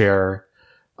wheelchair.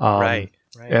 Right.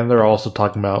 And they're also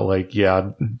talking about like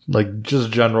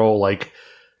just general like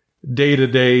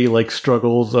day-to-day like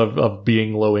struggles of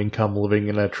being low income living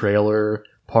in a trailer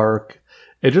park.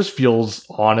 It just feels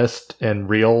honest and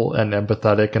real and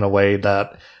empathetic in a way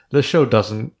that this show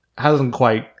hasn't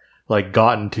quite like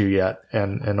gotten to yet,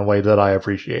 and in a way that I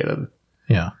appreciated.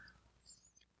 Yeah.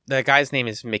 The guy's name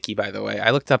is Mickey, by the way. I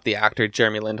looked up the actor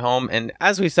Jeremy Lindholm, and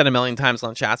as we've said a million times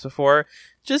on chats before,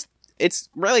 it's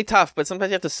really tough, but sometimes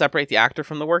you have to separate the actor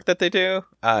from the work that they do.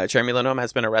 Jeremy Lindholm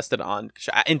has been arrested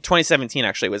in 2017,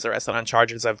 actually, was arrested on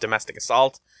charges of domestic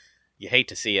assault. You hate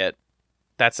to see it.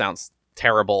 That sounds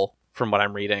terrible from what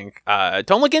I'm reading.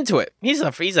 Don't look into it. He's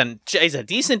a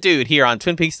decent dude here on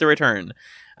Twin Peaks: The Return.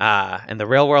 And the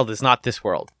real world is not this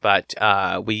world. But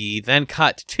we then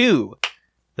cut to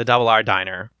the Double R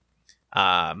Diner.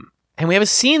 And we have a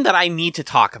scene that I need to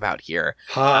talk about here.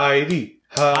 Heidi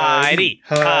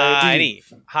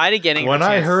getting. When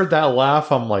I heard that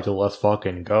laugh, I'm like, let's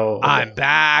fucking go. I'm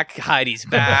back. Heidi's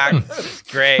back. This is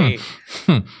great.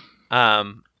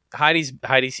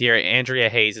 Heidi's here. Andrea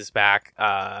Hayes is back.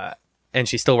 And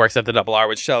she still works at the Double R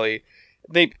with Shelley.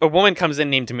 A woman comes in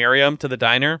named Miriam to the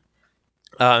diner.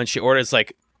 And she orders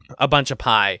like a bunch of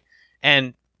pie.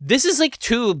 And this is like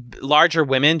two larger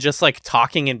women just like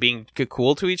talking and being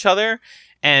cool to each other.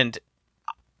 And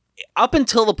up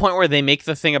until the point where they make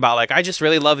the thing about like, I just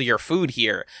really love your food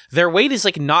here, their weight is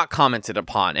like not commented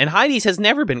upon, and Heidi's has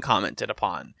never been commented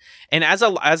upon. And as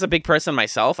a big person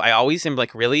myself, I always am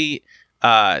like really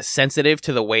sensitive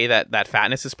to the way that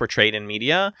fatness is portrayed in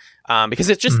media, because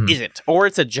it just isn't, or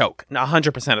it's a joke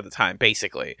 100% of the time,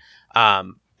 basically.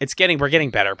 We're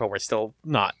getting better, but we're still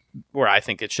not where I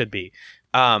think it should be.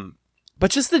 But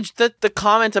just the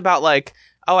comment about like,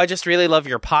 oh, I just really love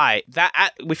your pie.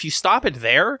 If you stop it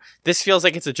there, this feels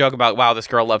like it's a joke about, wow, this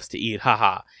girl loves to eat.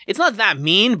 Haha. It's not that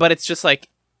mean, but it's just like,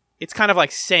 it's kind of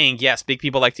like saying, yes, big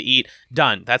people like to eat.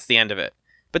 Done. That's the end of it.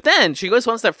 But then she goes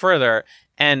one step further.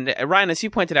 And Ryan, as you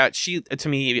pointed out to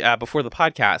me before the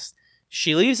podcast,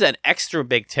 she leaves an extra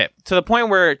big tip to the point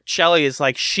where Shelley is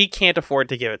like, she can't afford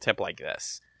to give a tip like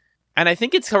this. And I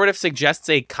think it sort of suggests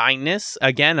a kindness,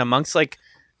 again, amongst like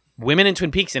women in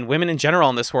Twin Peaks and women in general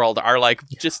in this world are like,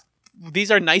 just, these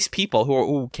are nice people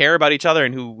who care about each other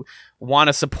and who want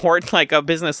to support like a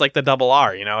business like the Double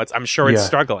R, you know, I'm sure it's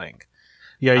struggling.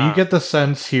 Yeah, you get the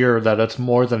sense here that it's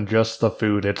more than just the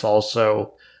food. It's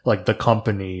also like the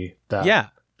company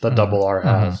that the Double R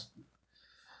has.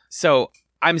 So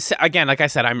again, like I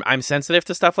said, I'm sensitive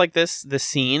to stuff like this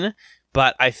scene,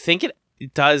 but I think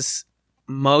it does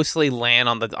mostly land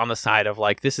on the side of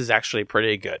like, this is actually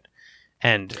pretty good.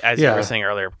 And as you were saying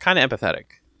earlier, kind of empathetic.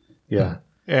 Yeah.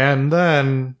 And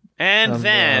then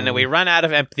we run out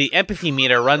of the empathy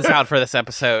meter runs out for this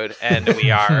episode, and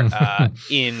we are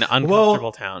in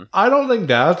uncomfortable town. I don't think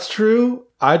that's true.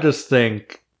 I just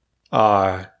think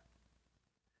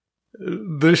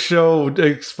this show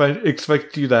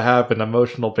expects you to have an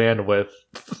emotional bandwidth.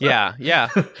 Yeah.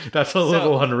 That's a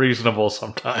little unreasonable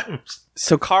sometimes.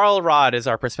 So Carl Rod is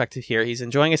our perspective here. He's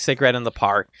enjoying a cigarette in the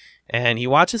park, and he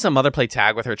watches a mother play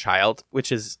tag with her child,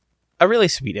 which is a really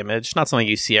sweet image, not something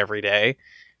you see every day.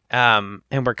 And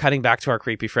we're cutting back to our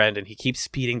creepy friend, and he keeps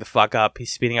speeding the fuck up.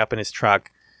 He's speeding up in his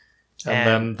truck. And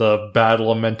then the Bad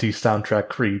Lamenti soundtrack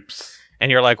creeps.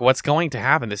 And you're like, what's going to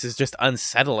happen? This is just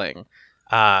unsettling.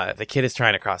 The kid is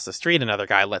trying to cross the street. Another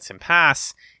guy lets him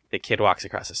pass. The kid walks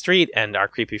across the street, and our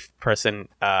creepy person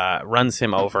runs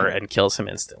him over and kills him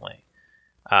instantly.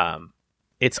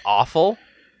 It's awful.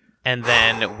 And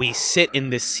then we sit in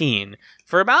this scene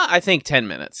for about, I think, 10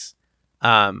 minutes.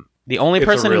 The only It's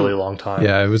person a really long time.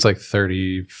 Yeah, it was like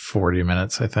 30, 40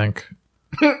 minutes, I think.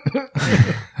 I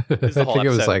think it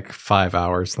was like 5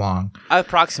 hours long.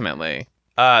 Approximately.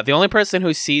 The only person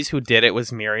who sees who did it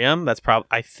was Miriam. That's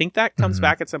I think that comes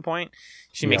back at some point.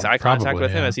 She makes eye contact probably,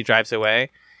 with him as he drives away.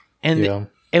 And we're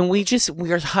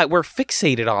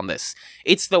fixated on this.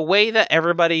 It's the way that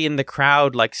everybody in the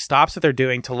crowd like stops what they're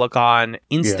doing to look on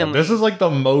instantly. This is like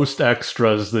the most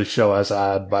extras the show has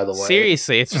had, by the way.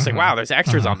 Seriously, it's just like, wow, there's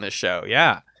extras on this show.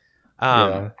 Yeah.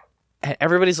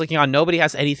 Everybody's looking on. Nobody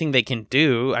has anything they can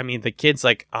do. I mean, the kid's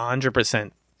like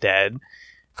 100% dead.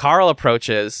 Carl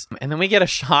approaches, and then we get a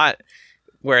shot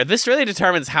where this really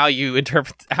determines how you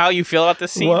feel about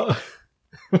this scene. Well,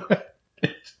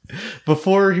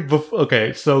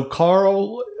 okay, so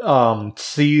Carl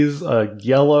sees a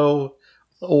yellow,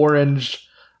 orange,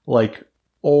 like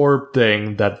orb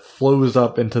thing that flows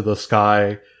up into the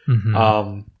sky.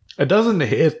 It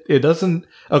doesn't.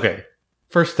 Okay,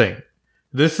 first thing,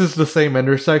 this is the same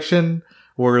intersection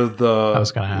where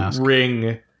the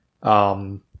ring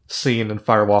scene in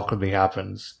Fire Walk With Me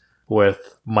happens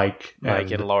with Mike and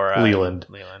Laura Leland.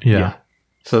 Yeah.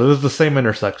 So this is the same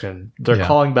intersection. They're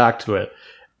calling back to it.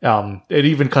 It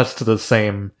even cuts to the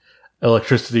same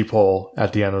electricity pole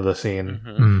at the end of the scene.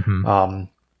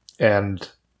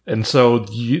 And so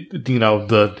you know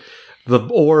the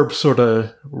orb sort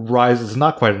of rises,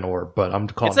 not quite an orb, but I'm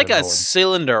calling it like an a orb.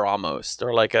 cylinder almost,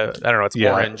 or like I don't know, it's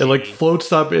orange. It like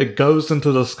floats up, it goes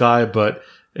into the sky, but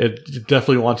it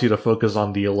definitely wants you to focus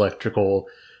on the electrical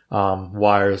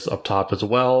wires up top as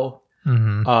well.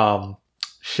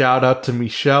 Shout out to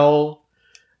Michelle.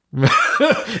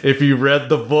 If you read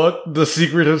the book, The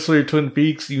Secret History of Twin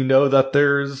Peaks, you know that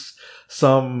there's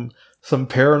some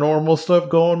paranormal stuff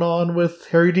going on with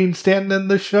Harry Dean Stanton in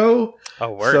the show.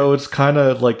 Oh, word. So it's kind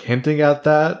of like hinting at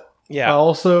that. Yeah.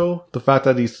 Also, the fact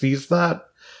that he sees that.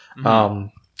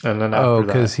 And then after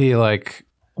because he like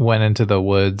went into the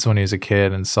woods when he was a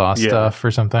kid and saw stuff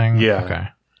or something. Yeah. Okay.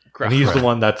 And he's the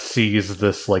one that sees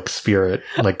this like spirit.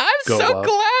 Like I'm go so up.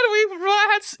 glad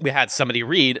we had somebody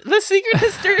read The Secret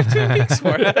History of Twin Peaks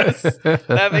for us.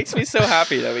 That makes me so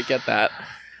happy that we get that.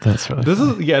 That's right. This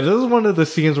is one of the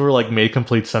scenes where like made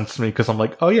complete sense to me because I'm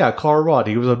like, oh yeah, Carl Rod,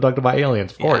 he was abducted by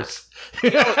aliens, of course.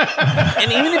 And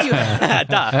even if you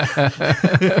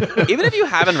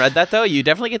haven't read that though, you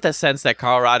definitely get the sense that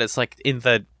Carl Rod is like in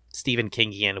the Stephen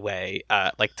Kingian way,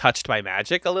 like touched by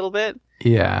magic a little bit.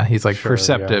 Yeah, he's like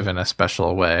perceptive in a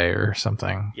special way or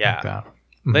something. Yeah. Like that.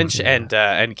 Lynch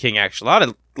and King, actually, a lot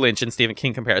of Lynch and Stephen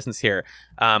King comparisons here.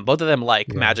 Both of them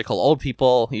like magical old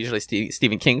people. Usually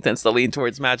Stephen King tends to lean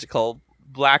towards magical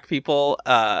black people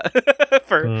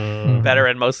for better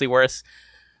and mostly worse.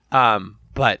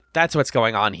 But that's what's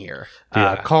going on here.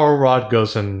 Carl Rod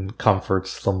goes and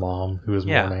comforts the mom who is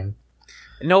mourning.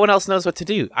 No one else knows what to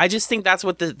do. I just think that's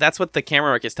what the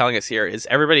camera work is telling us here is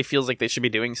everybody feels like they should be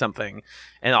doing something,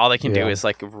 and all they can do is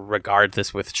like regard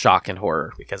this with shock and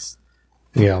horror because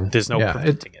there's no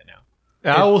preventing it now.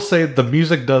 I will say the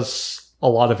music does a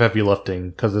lot of heavy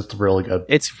lifting because it's really good.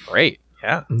 It's great.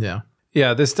 Yeah.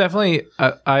 This definitely.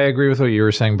 I agree with what you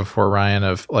were saying before, Ryan.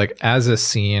 Of like as a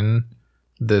scene,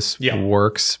 this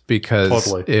works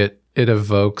because it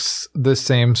evokes the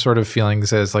same sort of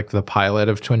feelings as like the pilot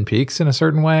of Twin Peaks in a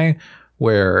certain way,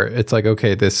 where it's like,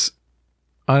 okay, this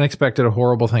unexpected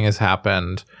horrible thing has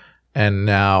happened, and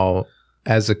now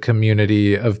as a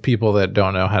community of people that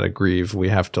don't know how to grieve, we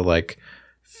have to like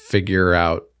figure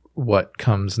out what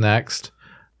comes next.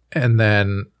 And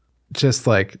then just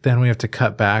like, then we have to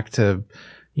cut back to,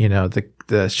 you know, the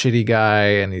shitty guy,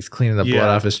 and he's cleaning the blood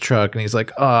off his truck, and he's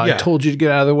like, I told you to get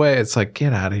out of the way. It's like,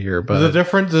 get out of here. But the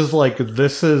difference is like,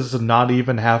 this is not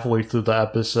even halfway through the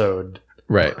episode.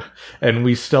 Right. And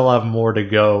we still have more to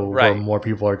go where more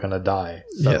people are going to die.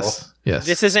 So. Yes.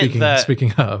 This isn't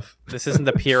speaking of, this isn't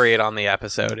the period on the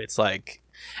episode. It's like,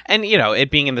 and you know, it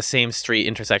being in the same street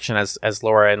intersection as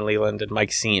Laura and Leland and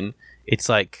Mike's scene, it's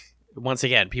like once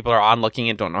again, people are onlooking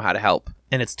and don't know how to help,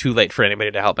 and it's too late for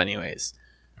anybody to help anyways.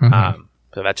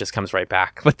 So that just comes right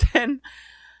back. But then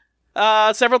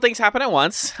several things happen at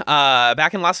once.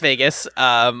 Back in Las Vegas,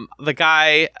 the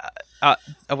guy,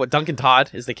 Duncan Todd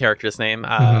is the character's name.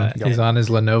 He's on his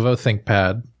Lenovo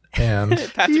ThinkPad. And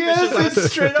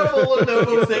it's straight up a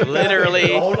Lenovo thing. Literally.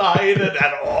 Don't hide it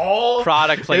at all.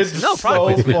 Product placement. It's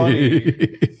so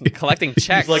funny. Collecting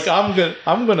checks. He's like, I'm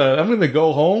gonna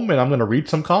go home and I'm gonna read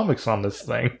some comics on this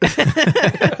thing.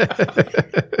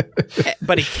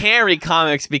 But he can't read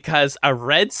comics because a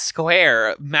red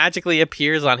square magically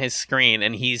appears on his screen,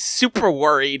 and he's super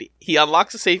worried. He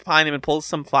unlocks a safe behind him and pulls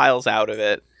some files out of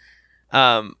it.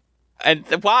 And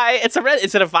why? Is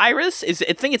it a virus? I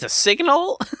think it's a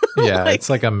signal. Yeah, it's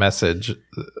like a message.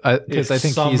 Because I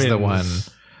think he's the one.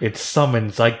 It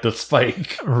summons Ike the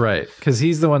Spike. Right. Because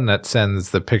he's the one that sends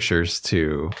the pictures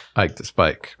to Ike the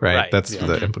Spike, right? That's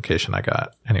the implication I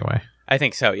got. Anyway. I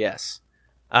think so, yes.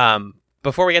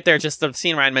 Before we get there, just the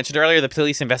scene Ryan mentioned earlier, the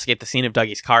police investigate the scene of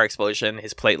Dougie's car explosion.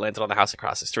 His plate landed on the house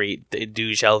across the street.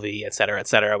 Douche LV, etc.,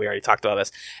 etc. We already talked about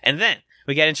this. And then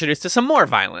we get introduced to some more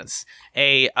violence.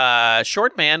 A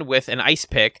short man with an ice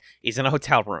pick is in a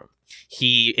hotel room.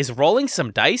 He is rolling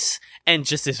some dice and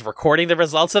just is recording the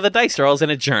results of the dice rolls in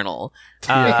a journal.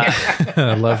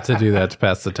 I love to do that to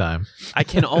pass the time. I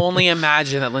can only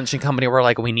imagine that Lynch and Company were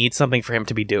like, we need something for him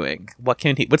to be doing.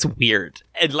 What's weird?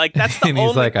 And like, that's the and only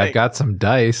he's like, thing. I've got some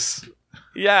dice.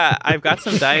 Yeah, I've got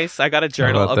some dice. I got a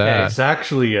journal. How about Okay. that?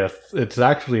 It's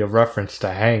actually a reference to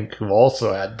Hank, who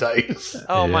also had dice.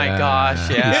 Oh my gosh.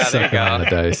 Yeah, there you Sucking on the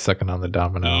go. dice, sucking on the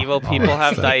domino. Evil people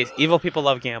have dice. Evil people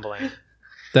love gambling.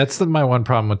 That's my one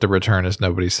problem with The Return is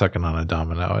nobody's sucking on a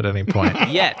domino at any point.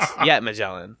 Yet,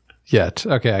 Magellan. Yet.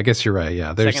 Okay, I guess you're right.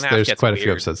 Yeah, there's Second half gets quite a few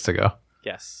weird. episodes to go.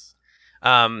 Yes.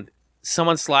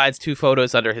 Someone slides 2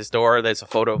 photos under his door. There's a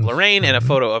photo of Lorraine and a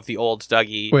photo of the old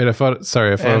Dougie. Wait, a photo?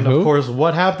 Sorry, a photo And of who? of course,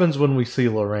 what happens when we see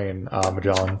Lorraine,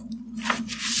 Magellan?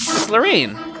 It's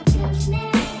Lorraine.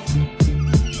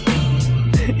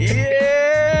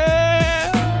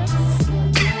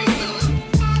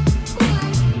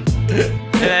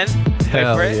 And then,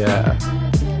 Hell wait for it. yeah.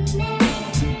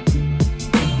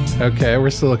 Okay, we're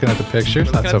still looking at the pictures.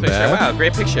 Not Look at so the picture. bad. Wow,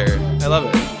 great picture. I love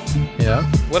it. Yeah.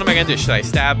 What am I going to do? Should I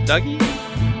stab Dougie?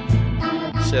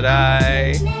 Should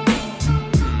I?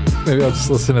 Maybe I'll just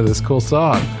listen to this cool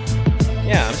song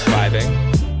Yeah, I'm just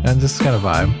vibing. and just kind of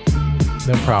vibe.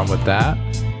 No problem with that.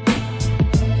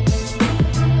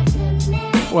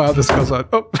 Wow, this goes on.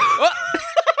 Oh,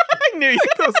 I knew you.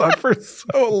 it goes on for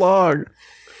so long.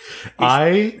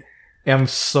 I am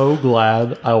so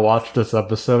glad I watched this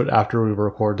episode after we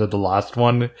recorded the last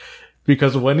one,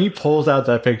 because when he pulls out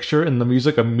that picture and the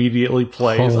music immediately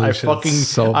plays, Holy I shit, it's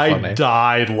so I funny.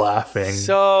 died laughing.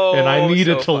 And I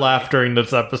needed to funny. laugh during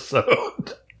this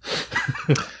episode.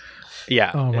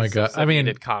 Yeah. Oh my it's God. some I mean,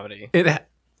 needed comedy.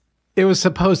 It was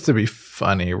supposed to be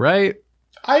funny, right?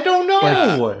 I don't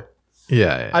know.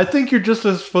 Yeah. I think you're just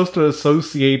supposed to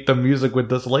associate the music with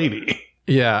this lady.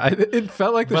 Yeah, it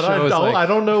felt like the But show was like... I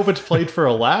don't know if it's played for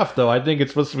a laugh, though. I think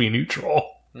it's supposed to be neutral.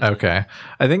 Okay.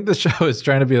 I think the show is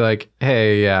trying to be like,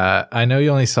 hey, I know you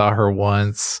only saw her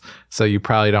once, so you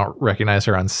probably don't recognize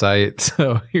her on sight.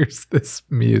 So here's this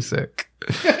music.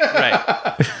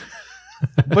 Right.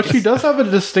 But she does have a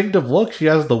distinctive look. She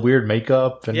has the weird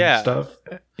makeup and stuff.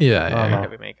 Yeah.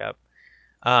 Heavy makeup.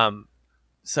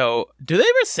 So, do they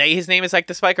ever say his name is Ike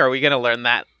the Spike, or are we going to learn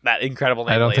that incredible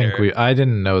name I don't later? think I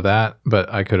didn't know that,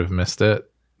 but I could have missed it.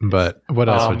 But what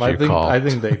else would you call? I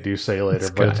think they do say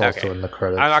later, but it's also in the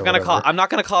credits. I'm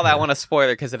not going to call that one a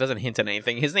spoiler because it doesn't hint at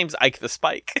anything. His name's Ike the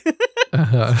Spike.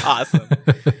 Awesome.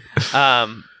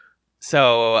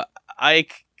 So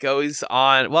Ike goes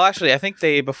on. Well, actually, I think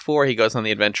before he goes on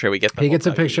the adventure, we get he gets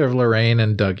a picture of Lorraine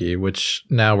and Dougie, which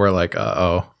now we're like,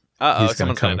 he's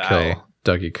going to come kill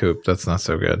Dougie Coop. That's not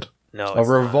so good. No,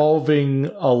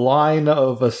 a line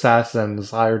of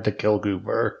assassins hired to kill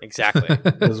Goober. Exactly.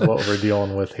 Is what we're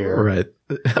dealing with here. Right.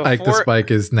 Ike the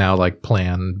Spike is now like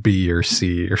plan B or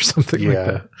C or something like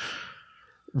that.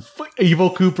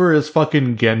 Evil Cooper is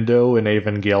fucking Gendo in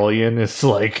Evangelion. It's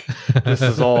like, this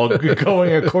is all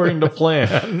going according to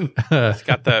plan. He's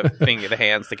got the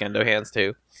hands, the Gendo hands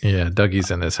too. Yeah, Dougie's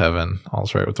in his heaven.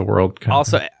 All's right with the world.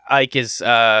 Also, Ike is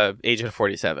Agent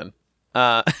 47.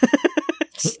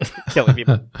 Killing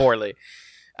people poorly.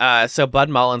 So Bud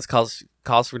Mullins calls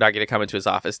for Dougie to come into his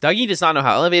office. Dougie does not know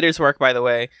how elevators work, by the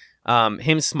way.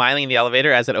 Him smiling in the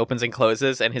elevator as it opens and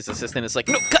closes, and his assistant is like,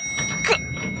 "No, cut.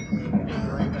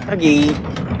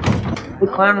 Dougie,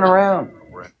 we're climbing around."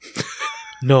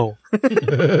 No.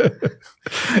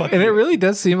 And it really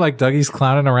does seem like Dougie's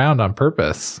clowning around on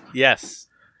purpose. Yes.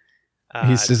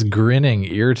 He's just grinning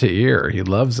ear to ear. He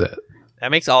loves it.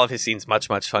 That makes all of his scenes much,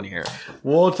 much funnier.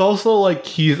 Well, it's also like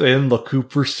he's in the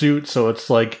Cooper suit, so it's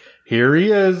like, here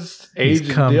he is, He's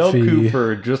Agent Dale comfy.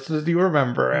 Cooper, just as you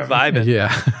remember him. Vibing.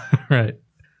 Yeah, right.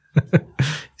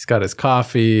 He's got his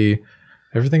coffee.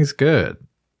 Everything's good.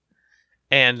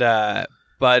 And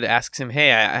Bud asks him,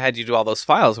 "Hey, I had you do all those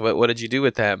files. What did you do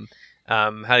with them?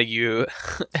 How do you?"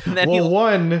 And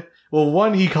then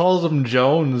one, he calls him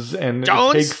Jones, and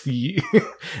Jones? it takes the,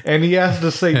 and he has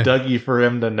to say Dougie for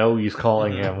him to know he's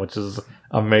calling him, which is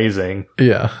amazing.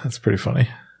 Yeah, that's pretty funny.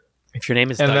 if your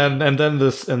name is And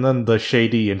Dougie, then the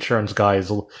shady insurance guy is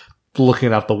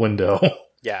looking out the window.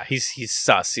 yeah, he's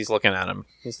sus. He's looking at him.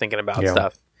 He's thinking about Yeah.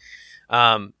 stuff.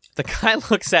 The guy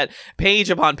looks at page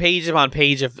upon page upon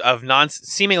page of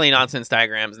seemingly nonsense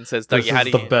diagrams and says, This "Dougie, how is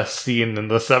do the you?" best scene in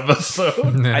this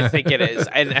episode. I think it is,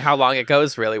 and how long it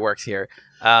goes really works here.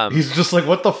 He's just like,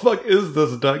 what the fuck is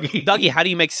this, Dougie? Dougie, how do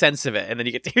you make sense of it? And then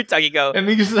you get to hear Dougie go, And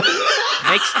he's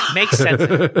makes sense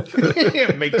of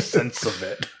it. makes sense of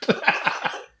it.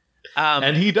 And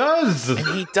And he does.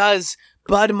 he does.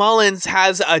 Bud Mullins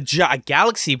has a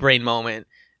galaxy brain moment,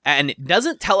 and it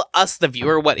doesn't tell us, the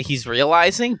viewer, what he's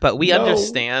realizing, but we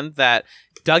understand that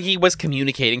Dougie was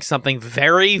communicating something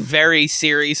very, very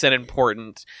serious and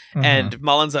important. Mhm. And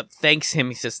Mullins thanks him.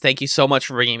 He says, "Thank you so much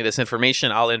for bringing me this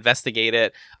information. I'll investigate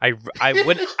it.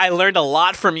 I learned a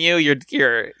lot from you.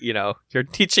 You're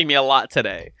teaching me a lot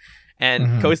today."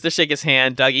 And goes to shake his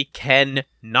hand. Dougie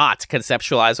cannot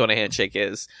conceptualize what a handshake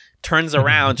is. Turns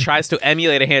around, tries to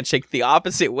emulate a handshake the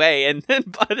opposite way, and then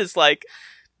Bud is like,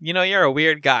 "You're a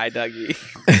weird guy, Dougie."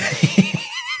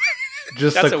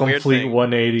 Just That's a a weird complete thing.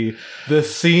 180.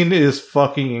 This scene is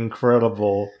fucking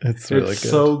incredible. It's really good.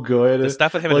 So good. The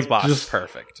stuff with him and his boss is just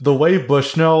perfect. The way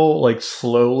Bushnell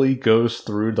slowly goes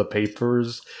through the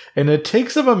papers, and it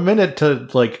takes him a minute to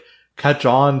catch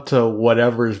on to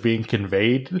whatever is being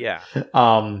conveyed. Yeah.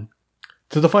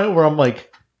 To the point where I'm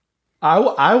like,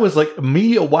 I was like,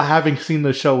 having seen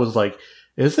the show was like,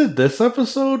 is it this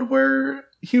episode where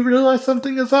he realized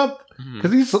something is up?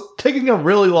 Because he's taking a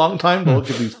really long time to look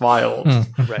at these files.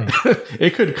 Right.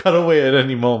 It could cut away at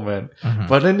any moment.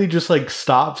 But then he just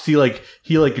stops. He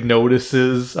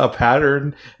notices a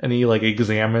pattern, and he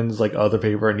examines other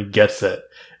paper, and he gets it.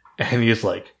 And he's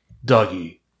like,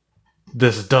 Dougie,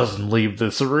 this doesn't leave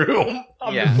this room.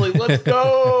 I'm Yeah. just like, let's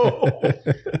go.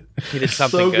 He did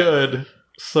something So good. good.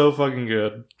 So fucking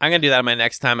good. I'm going to do that my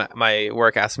next time my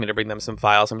work asks me to bring them some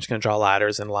files. I'm just going to draw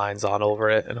ladders and lines on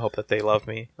over it and hope that they love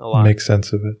me a lot. Make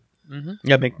sense of it.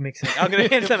 Yeah, make sense. I'm going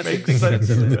to hand them Makes sense.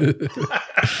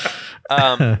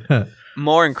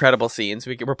 more incredible scenes.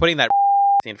 We're putting that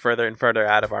scene further and further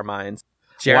out of our minds.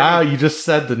 Jeremy, Wow, you just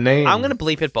said the name. I'm going to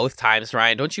bleep it both times,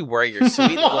 Ryan. Don't you worry your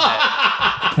sweet little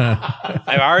head.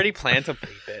 I've already planned to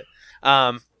bleep it.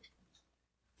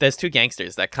 There's two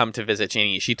gangsters that come to visit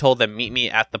Jeannie. She told them, "Meet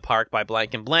me at the park by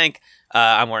blank and blank.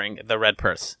 I'm wearing the red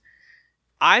purse."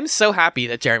 I'm so happy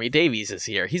that Jeremy Davies is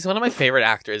here. He's one of my favorite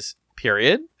actors,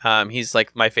 period. He's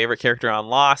my favorite character on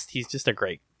Lost. He's just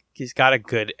he's got a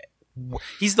good...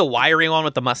 He's the wiry one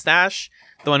with the mustache.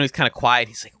 The one who's kind of quiet.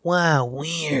 He's like, wow,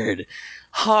 weird.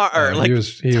 Hard. he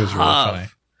was really funny.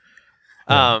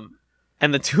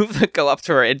 And the two of them go up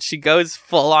to her, and she goes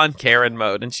full on Karen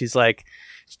mode, and she's like,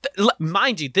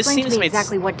 mind you, this scene Explain is to me made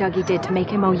exactly what Dougie did to make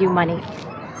him owe you money.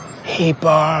 He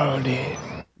borrowed it.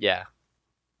 Yeah.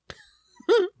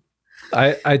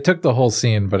 I took the whole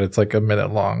scene, but it's a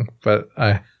minute long. But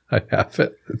I have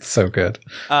it. It's so good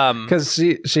because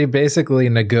she basically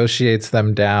negotiates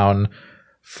them down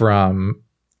from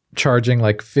charging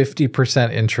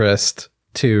 50% interest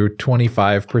to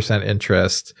 25%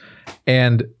 interest,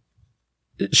 and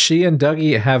she and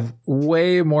Dougie have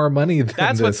way more money than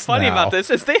That's what's funny now. about this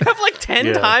is they have 10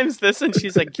 Yeah. times this, and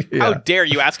she's like, "How Yeah. dare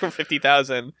you ask for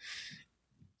 50,000?"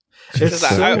 It's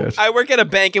so good. I work at a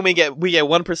bank and we get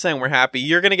 1%. We're happy.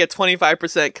 You're gonna get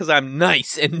 25% because I'm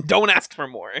nice and don't ask for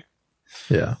more.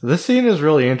 Yeah. This scene is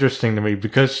really interesting to me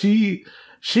because she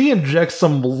injects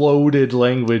some loaded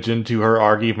language into her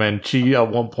argument. She at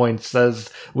one point says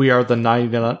we are the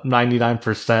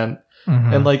 99%,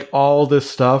 and all this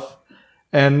stuff.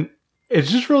 And it's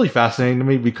just really fascinating to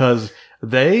me because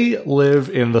they live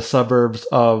in the suburbs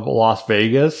of Las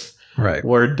Vegas, Right.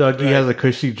 where Dougie has a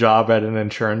cushy job at an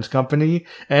insurance company,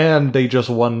 and they just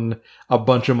won a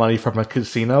bunch of money from a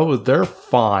casino. They're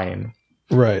fine.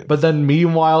 Right. But then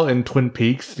meanwhile in Twin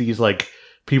Peaks, these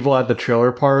people at the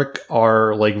trailer park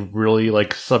are really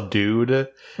subdued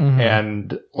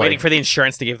and Waiting for the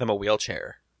insurance to give them a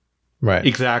wheelchair. Right.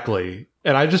 Exactly.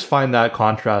 And I just find that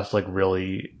contrast like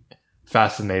really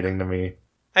fascinating to me.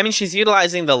 I mean, she's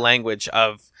utilizing the language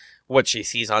of what she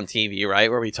sees on TV, right?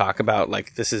 Where we talk about,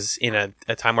 like, this is in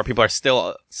a time where people are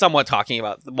still somewhat talking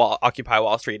about Occupy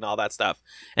Wall Street and all that stuff.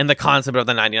 And the concept of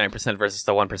the 99% versus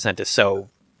the 1% is so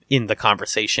in the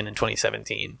conversation in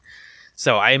 2017.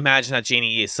 So I imagine that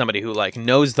Jeannie is somebody who, like,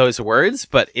 knows those words,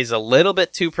 but is a little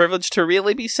bit too privileged to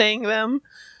really be saying them.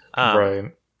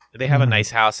 Right. They have a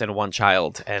nice house and one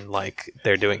child, and, like,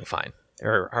 they're doing fine.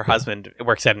 Her husband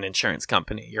works at an insurance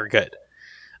company. You're good.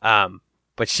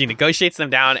 But she negotiates them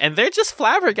down, and they're just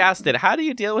flabbergasted. How do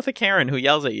you deal with a Karen who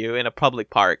yells at you in a public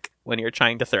park when you're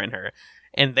trying to threaten her?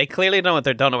 And they clearly don't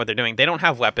know what they're doing. They don't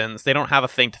have weapons. They don't have a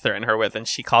thing to threaten her with, and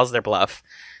she calls their bluff.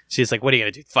 She's like, what are you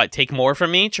going to do? Fight, take more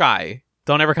from me? Try.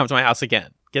 Don't ever come to my house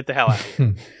again. Get the hell out of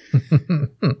here.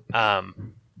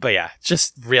 But yeah,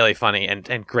 just really funny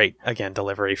and great, again,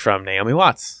 delivery from Naomi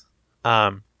Watts.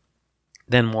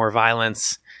 Then more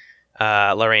violence.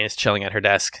 Lorraine is chilling at her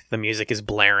desk. The music is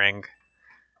blaring.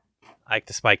 Ike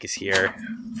the Spike is here.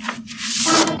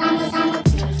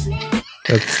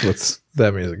 That's what's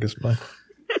that music is playing.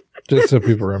 Just so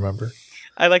people remember.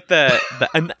 I like the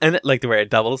like the way it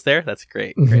doubles there. That's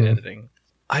great. Great editing.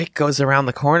 Ike goes around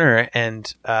the corner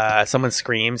and someone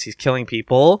screams. He's killing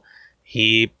people.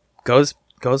 He goes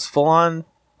full on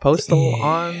postal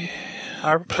on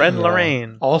our friend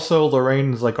Lorraine. Also,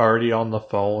 Lorraine's like already on the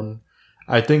phone.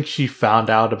 I think she found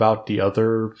out about the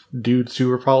other dudes who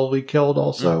were probably killed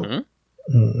also. Mm-hmm.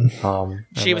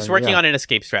 She was working on an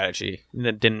escape strategy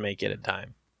that didn't make it in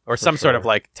time. Or some sort of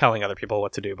like telling other people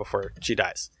what to do before she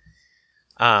dies.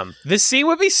 This scene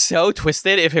would be so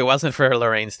twisted if it wasn't for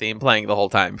Lorraine's theme playing the whole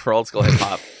time for old school hip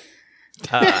hop.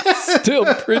 Still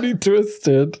pretty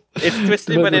twisted. It's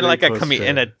twisted, but in like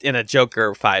in a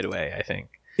Joker-fied way, I think.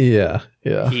 Yeah.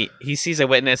 He sees a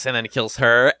witness and then kills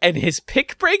her, and his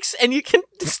pick breaks, and you can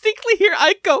distinctly hear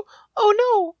Ike go, "Oh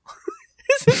no,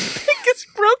 his pick is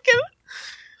broken."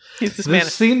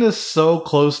 This scene is so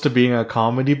close to being a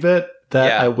comedy bit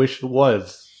that I wish it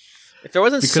was. If there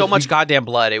wasn't so much goddamn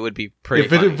blood, it would be pretty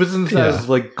funny. If it wasn't as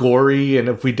like gory, and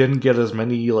if we didn't get as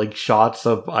many like shots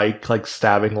of Ike like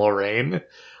stabbing Lorraine,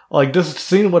 like this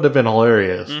scene would have been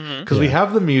hilarious. Because we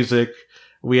have the music,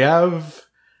 we have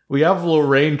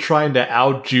Lorraine trying to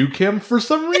out-juke him for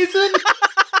some reason.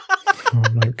 Oh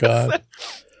my god.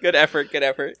 Good effort.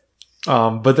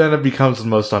 But then it becomes the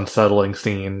most unsettling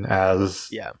scene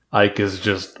as Ike is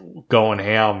just going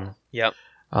ham. Yep.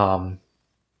 And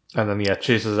then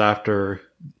chases after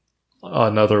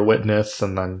another witness,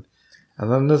 and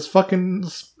then this fucking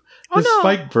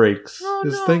spike breaks.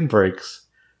 His thing breaks.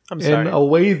 I'm sorry. In a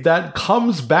way that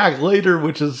comes back later,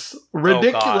 which is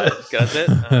ridiculous. Does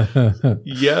it?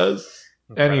 Yes.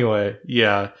 Anyway,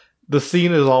 the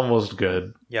scene is almost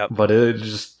good. Yep. But it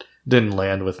just didn't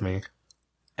land with me.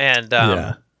 And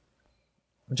John,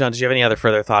 did you have any other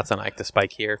further thoughts on Ike the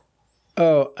Spike here?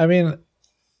 Oh, I mean,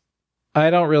 I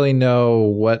don't really know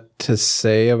what to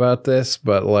say about this,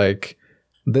 but like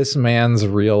this man's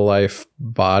real life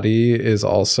body is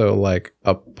also like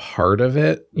a part of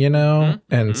it, you know,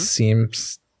 and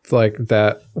seems like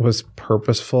that was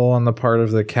purposeful on the part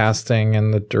of the casting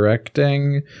and the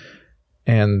directing.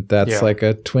 And that's like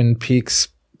a Twin Peaks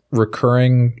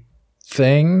recurring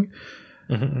thing.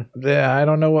 I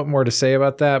don't know what more to say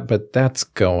about that, but that's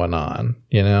going on,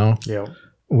 you know? Yeah.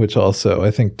 Which also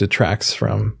I think detracts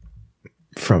from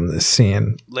this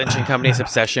scene. Lynch and Company's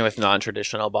obsession with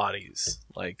non-traditional bodies,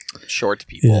 like short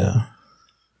people.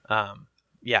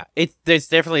 There's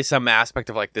definitely some aspect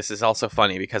of like this is also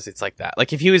funny because it's like that.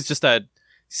 Like if he was just a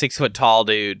 6 foot tall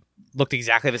dude, looked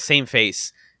exactly the same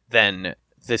face, then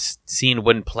this scene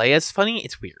wouldn't play as funny.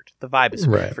 It's weird. The vibe is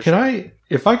weird. Right.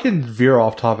 If I can veer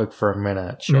off topic for a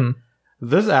minute, sure.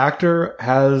 This actor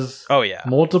has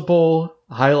multiple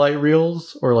highlight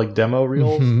reels or like demo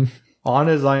reels on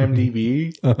his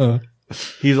IMDb.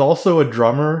 He's also a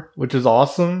drummer, which is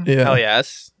awesome. Yeah. Hell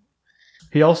yes.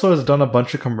 He also has done a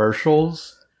bunch of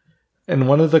commercials, and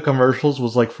one of the commercials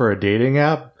was like for a dating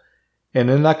app. And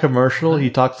in that commercial,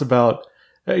 he talks about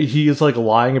he is like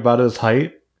lying about his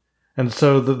height, and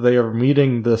so they are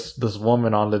meeting this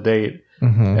woman on the date,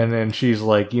 and then she's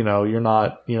like, you're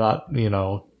not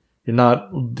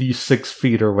these 6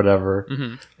 feet or whatever.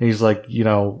 And he's like,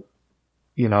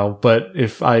 but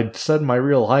if I said my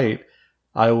real height,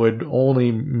 I would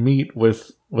only meet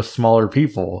with smaller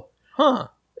people.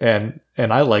 And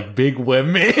I like big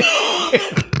women.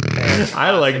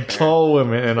 I like tall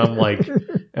women, and I'm like,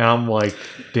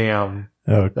 damn.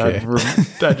 Okay.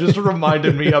 That just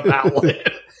reminded me of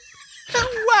Outlet.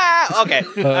 Okay.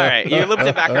 All right. You looped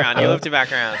it back around.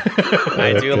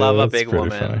 I do love a big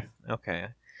woman. Funny. Okay.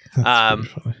 That's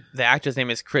pretty funny. The actor's name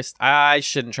is Chris. I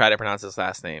shouldn't try to pronounce his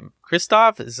last name.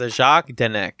 Christophe Zajac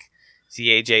Denek.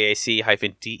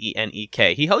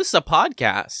 ZAJAC-DENEK. He hosts a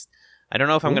podcast. I don't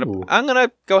know if I'm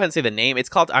gonna go ahead and say the name. It's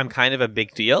called I'm Kind of a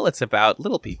Big Deal. It's about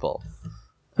little people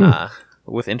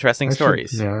with interesting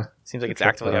stories. Seems like it's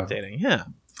actively updating. Yeah.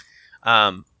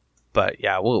 But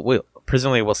yeah, we'll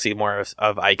presumably we'll see more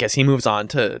of Ike as he moves on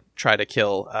to try to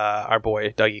kill our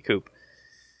boy Dougie Coop.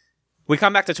 We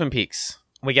come back to Twin Peaks.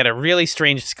 We get a really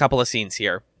strange couple of scenes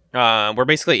here. We're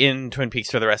basically in Twin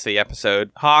Peaks for the rest of the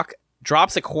episode. Hawk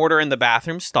drops a quarter in the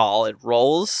bathroom stall. It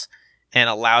rolls and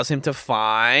allows him to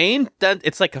find...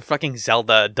 It's like a fucking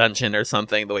Zelda dungeon or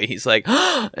something, the way he's like...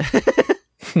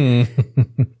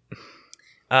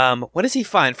 What does he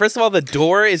find? First of all, the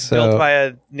door is built by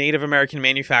a Native American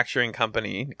manufacturing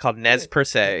company called Nez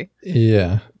Perce.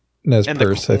 Yeah. Nez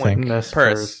Perce, I think. Nez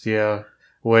Perce, yeah.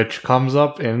 Which comes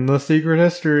up in the secret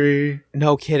history.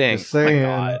 No kidding. Just saying.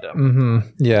 Oh my God. Mm-hmm.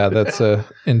 Yeah, that's a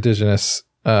indigenous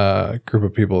group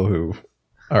of people who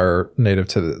are native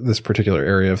to this particular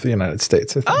area of the United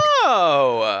States, I think.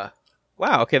 Oh!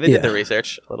 Wow, okay, they did the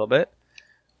research a little bit.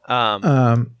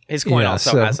 His coin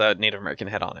also has a Native American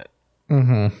head on it.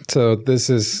 Mm-hmm. So this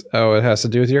is, it has to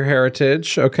do with your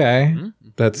heritage. Okay. Mm-hmm.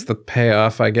 That's the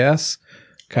payoff, I guess.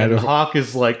 And Hawk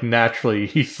is like, naturally,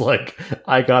 he's like,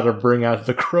 I gotta bring out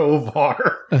the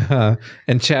crowbar.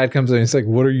 And Chad comes in and he's like,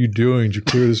 what are you doing? Did you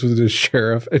clear this with the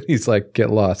sheriff? And he's like, get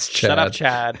lost, Chad. Shut up,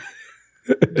 Chad.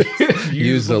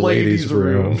 Use the ladies'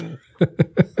 room.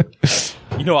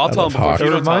 You know, I'll tell him before.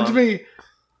 It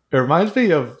reminds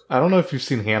me of, I don't know if you've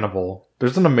seen Hannibal.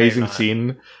 There's an amazing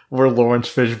scene where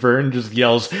Lawrence Fishburne just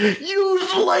yells,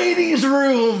 use ladies'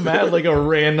 room at like a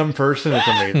random person. It's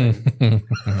amazing.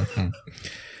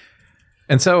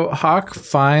 And so Hawk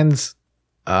finds,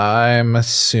 I'm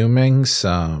assuming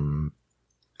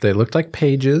they looked like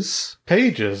pages.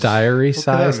 Pages?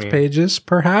 Diary-sized pages,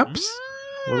 perhaps?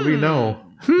 What do we know?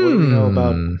 What do we know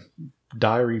about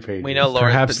diary pages? We know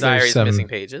Lawrence's diary is missing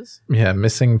pages. Yeah,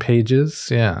 missing pages,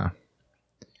 yeah.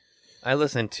 I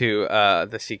listened to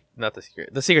the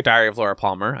Secret Diary of Laura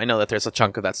Palmer. I know that there's a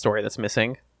chunk of that story that's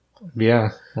missing.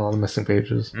 Yeah, a lot of missing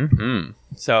pages. Mm-hmm.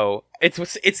 So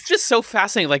it's just so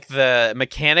fascinating, like the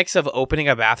mechanics of opening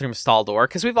a bathroom stall door,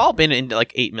 because we've all been in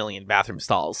like 8 million bathroom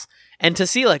stalls, and to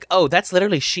see like, oh, that's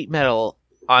literally sheet metal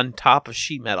on top of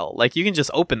sheet metal. Like you can just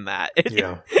open that.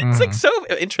 It's like so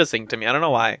interesting to me. I don't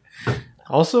know why.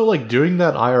 Also, like doing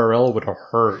that IRL would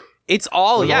hurt. It's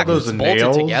all those it's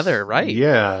bolted together, right?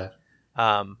 Yeah.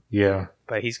 Yeah.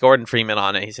 But he's Gordon Freeman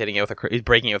on it. He's hitting it he's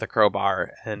breaking it with a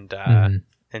crowbar, and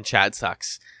Chad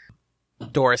sucks.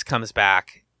 Doris comes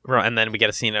back, and then we get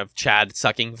a scene of Chad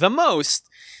sucking the most.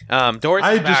 Doris.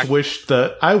 I wish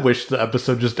the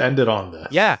episode just ended on this.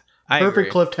 Yeah,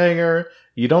 perfect cliffhanger.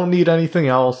 You don't need anything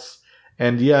else,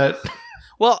 and yet.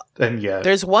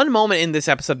 There's one moment in this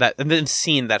episode in this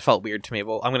scene that felt weird to me.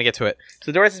 Well, I'm gonna get to it.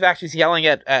 So Doris is back. She's yelling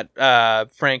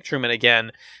at Frank Truman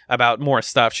again about more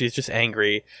stuff. She's just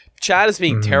angry. Chad is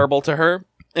being terrible to her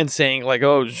and saying like,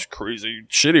 "Oh, crazy,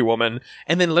 shitty woman."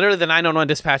 And then literally the 911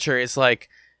 dispatcher is like,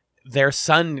 "Their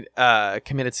son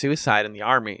committed suicide in the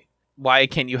army. Why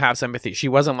can't you have sympathy? She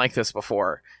wasn't like this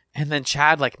before." And then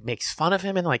Chad like makes fun of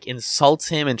him and like insults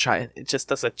him and it just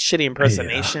does a shitty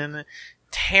impersonation. Yeah.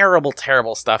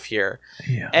 Terrible stuff here.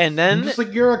 Yeah. And then just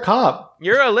like, you're a cop.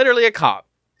 You're literally a cop.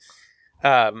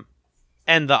 And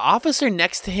the officer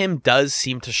next to him does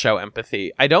seem to show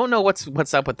empathy. I don't know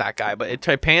what's up with that guy, but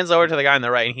it pans over to the guy on the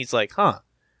right and he's like, huh,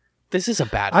 this is a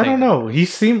bad thing. I don't know. He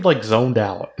seemed like zoned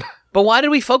out. But why did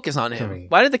we focus on him?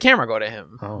 Why did the camera go to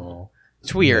him? Oh.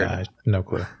 It's weird. Yeah, no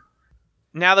clue.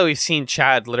 Now that we've seen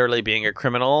Chad literally being a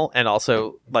criminal and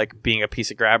also like being a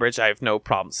piece of garbage, I have no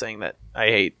problem saying that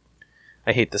I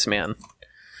hate this man.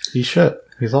 He's shit.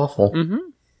 He's awful.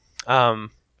 Mm-hmm.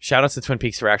 Shout out to Twin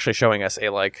Peaks for actually showing us a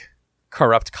like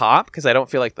corrupt cop, because I don't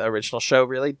feel like the original show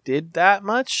really did that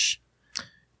much.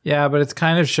 Yeah, but it's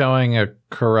kind of showing a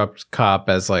corrupt cop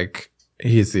as like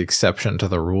he's the exception to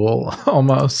the rule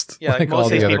almost. Yeah, like most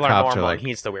of these people are normal.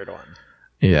 He's the weird one.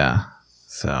 Yeah.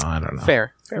 So I don't know.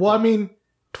 Fair. Well, I mean,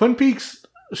 Twin Peaks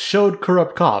showed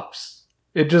corrupt cops.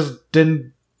 It just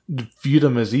didn't view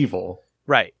them as evil.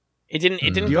 Right. It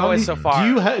didn't go so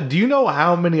far. Do you know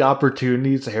how many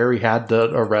opportunities Harry had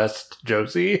to arrest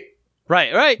Josie?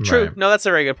 Right. True. Right. No, that's a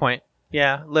very good point.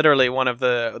 Yeah, literally one of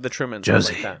the Trumans.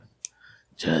 Josie. Like that.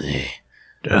 Josie.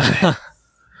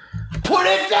 Put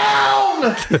it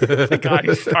down! My God,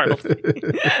 he startled me.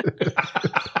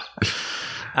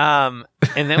 And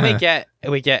then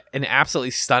we get an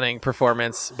absolutely stunning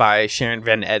performance by Sharon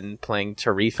Van Etten playing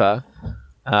Tarifa.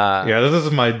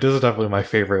 This is definitely my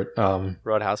favorite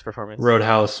Roadhouse performance.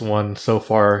 Roadhouse one so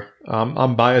far.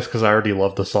 I'm biased because I already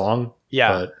love the song.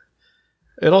 Yeah, but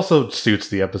it also suits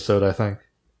the episode, I think.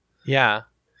 Yeah.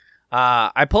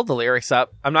 I pulled the lyrics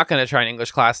up. I'm not going to try and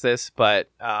English class this, but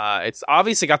it's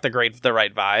obviously got the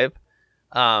right vibe.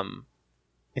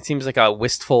 It seems like a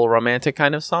wistful, romantic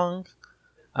kind of song.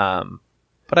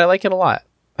 But I like it a lot.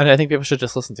 And I think people should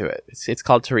just listen to it. It's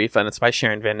called Tarifa, and it's by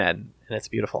Sharon Van Etten, and it's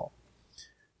beautiful.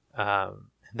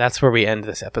 That's where we end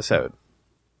this episode.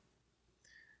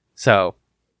 So,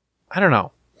 I don't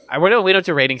know. We don't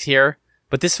do ratings here,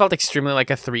 but this felt extremely like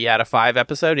a 3 out of 5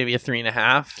 episode, maybe a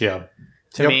 3.5. Yeah.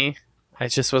 To me, I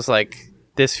just was like,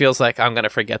 this feels like I'm going to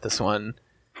forget this one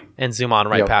and zoom on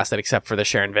right past it, except for the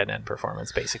Sharon Van Etten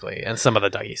performance, basically, and some of the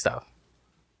Dougie stuff.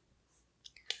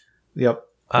 Yep.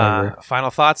 Final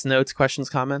thoughts, notes, questions,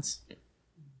 comments?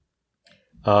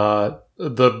 The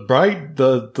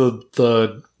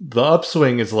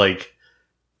upswing is like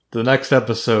the next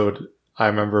episode. I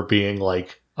remember being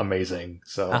like amazing.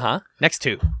 So next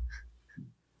 2.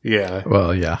 Yeah.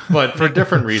 Well, yeah, but for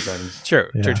different reasons. True.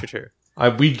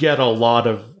 We get a lot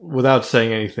of, without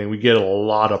saying anything, we get a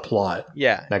lot of plot.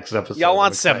 Yeah. Next episode. Y'all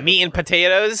want some meat and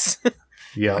potatoes?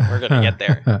 Yeah. We're gonna get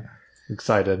there.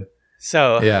 Excited.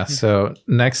 So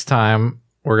next time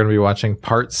we're going to be watching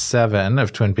part 7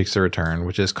 of Twin Peaks: The Return,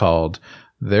 which is called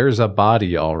 "There's a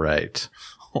Body All Right."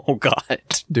 Oh God!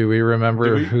 Do we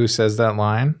remember who says that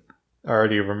line? I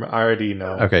already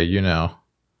know. Okay, you know.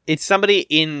 It's somebody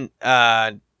in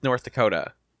North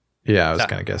Dakota. Yeah, I was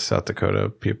going to guess South Dakota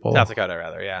people. South Dakota,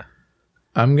 rather. Yeah.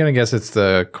 I'm going to guess it's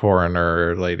the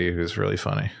coroner lady who's really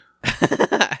funny.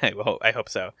 I hope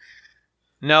so.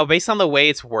 No, based on the way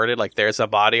it's worded, like "there's a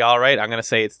body, all right," I'm going to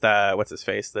say it's the what's his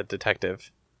face, the detective.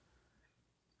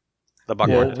 The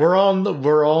Buckner. Well, we're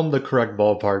on the correct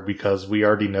ballpark because we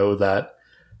already know that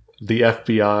the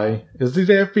FBI is the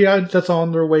FBI that's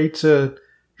on their way to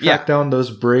track down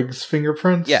those Briggs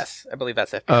fingerprints. Yes, I believe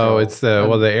that's FBI. Oh, it's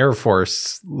the Air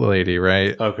Force lady,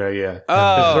 right? Okay, yeah.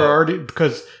 Oh, they're already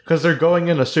because they're going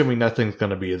in assuming nothing's going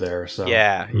to be there. So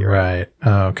yeah, you're right.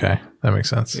 Oh, okay, that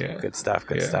makes sense. Yeah. Good stuff.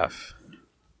 Good stuff.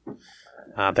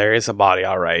 There is a body,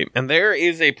 all right. And there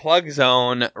is a plug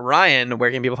zone. Ryan,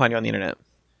 where can people find you on the internet?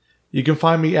 You can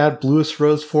find me at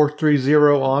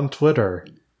BluestRose430 on Twitter.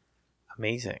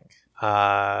 Amazing.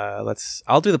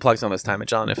 I'll do the plug zone this time,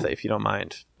 John, if you don't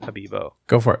mind. Habibo.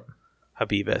 Go for it.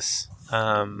 Habibus.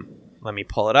 Let me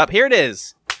pull it up. Here it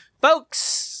is.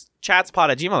 Folks,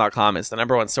 chatspod@gmail.com is the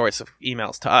number one source of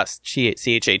emails to us.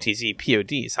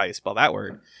 CHATZPOD is how you spell that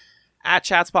word.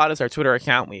 @chatspod is our Twitter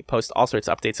account. We post all sorts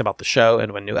of updates about the show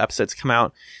and when new episodes come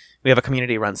out. We have a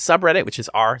community-run subreddit, which is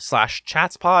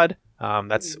r/chatspod.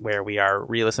 That's where we are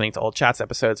re-listening to old Chats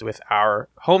episodes with our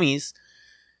homies.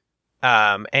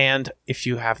 And if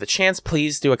you have the chance,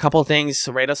 please do a couple things.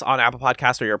 Rate us on Apple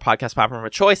Podcasts or your podcast platform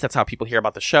of choice. That's how people hear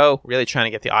about the show. Really trying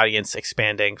to get the audience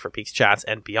expanding for Peaks Chats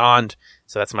and beyond.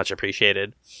 So that's much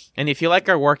appreciated. And if you like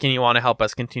our work and you want to help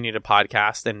us continue to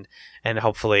podcast and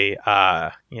hopefully,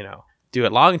 do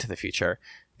it long into the future,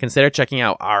 consider checking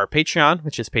out our Patreon,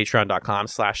 which is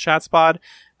patreon.com/chatspod.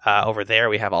 Over there,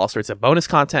 we have all sorts of bonus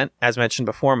content. As mentioned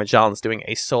before, Magellan's doing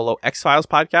a solo X-Files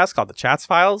podcast called The Chats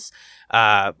Files.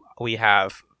 We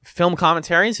have film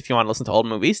commentaries if you want to listen to old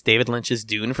movies. David Lynch's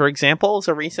Dune, for example, is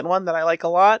a recent one that I like a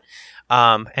lot.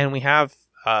 And we have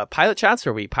pilot chats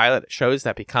where we pilot shows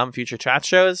that become future chat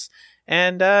shows.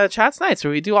 And chats nights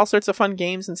where we do all sorts of fun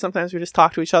games. And sometimes we just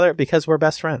talk to each other because we're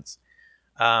best friends.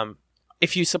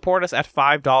 If you support us at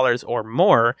 $5 or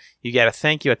more, you get a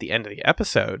thank you at the end of the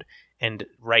episode. And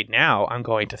right now, I'm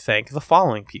going to thank the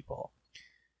following people.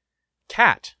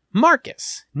 Kat,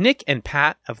 Marcus, Nick and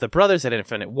Pat of the Brothers at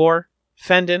Infinite War,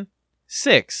 Fendon,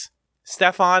 Six,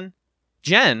 Stefan,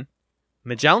 Jen,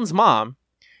 Magellan's mom,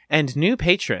 and new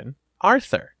patron,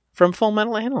 Arthur, from Full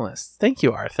Metal Analyst. Thank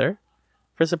you, Arthur,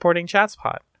 for supporting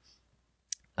ChatsPod.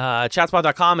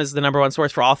 Chatspod.com is the number one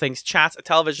source for all things Chats, a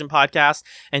television podcast.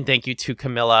 And thank you to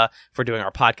Camilla for doing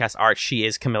our podcast art. She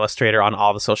is Camilla Strader on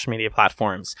all the social media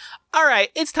platforms. All right,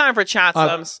 it's time for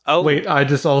Chatsums. Wait, I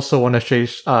just also want to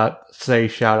say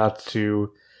shout out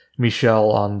to Michelle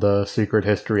on the Secret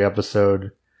History episode.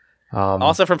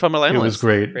 Also from Full Metal Analyst. It was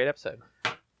great. Great episode.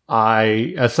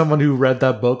 As someone who read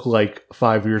that book like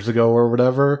 5 years ago or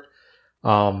whatever,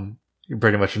 you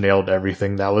pretty much nailed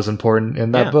everything that was important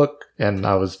in that book, and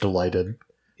I was delighted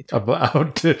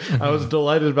about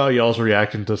y'all's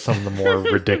reaction to some of the more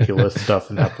ridiculous stuff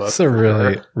in that book. It's a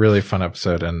really, really fun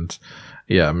episode, and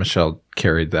yeah, Michelle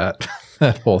carried that.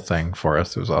 that whole thing for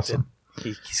us. It was awesome.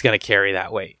 He's going to carry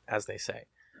that weight, as they say.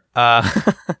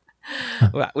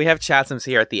 We have Chatsums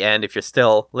here at the end. If you're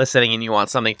still listening and you want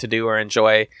something to do or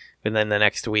enjoy within the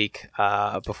next week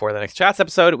before the next Chats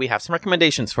episode, we have some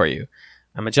recommendations for you.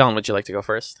 Magellan, would you like to go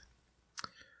first?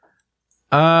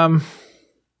 I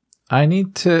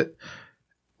need to.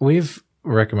 We've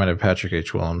recommended Patrick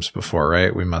H. Willems before,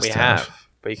 right? We have.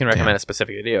 But you can recommend a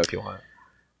specific video if you want.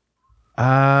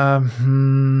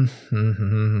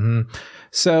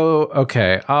 So,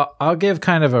 okay, I'll give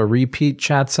kind of a repeat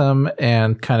Chatsum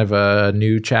and kind of a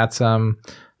new Chatsum.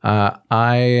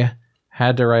 I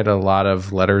had to write a lot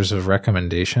of letters of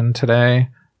recommendation today,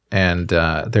 and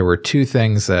there were two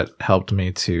things that helped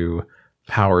me to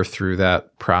power through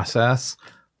that process.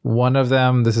 One of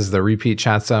them, this is the repeat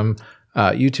Chatsum.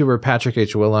 YouTuber Patrick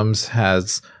H. Willems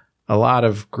has a lot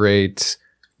of great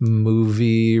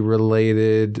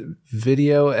movie-related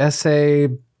video essay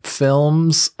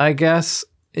films, I guess.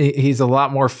 He's a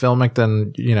lot more filmic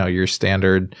than, your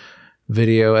standard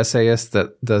video essayist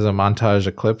that does a montage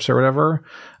of clips or whatever.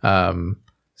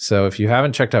 So if you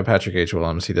haven't checked out Patrick H.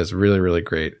 Willems, he does really, really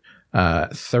great,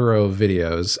 thorough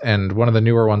videos. And one of the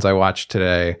newer ones I watched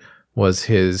today was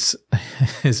his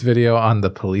video on the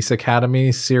Police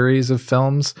Academy series of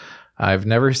films. I've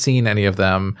never seen any of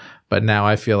them, but now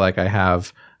I feel like I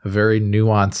have a very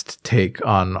nuanced take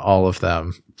on all of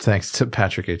them, thanks to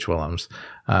Patrick H. Willems.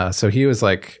 So he was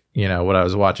like, what I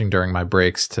was watching during my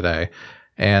breaks today.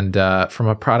 And from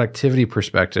a productivity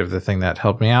perspective, the thing that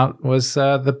helped me out was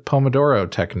the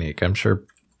Pomodoro technique. I'm sure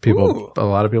a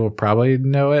lot of people probably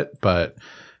know it, but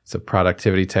it's a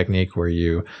productivity technique where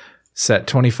you set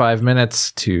 25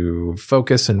 minutes to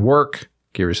focus and work.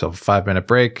 Give yourself a 5-minute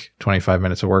break, 25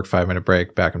 minutes of work, 5-minute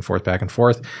break, back and forth, back and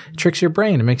forth. It tricks your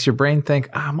brain. It makes your brain think,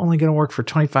 I'm only going to work for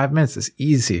 25 minutes. It's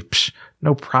easy. Psh,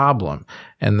 no problem.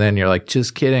 And then you're like,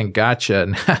 just kidding. Gotcha.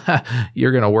 And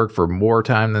you're going to work for more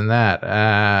time than that.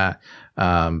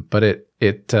 But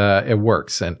it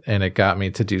works. And it got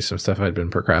me to do some stuff I'd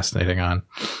been procrastinating on,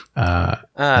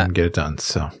 and get it done.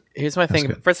 So here's my thing.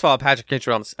 Good. First of all, Patrick H.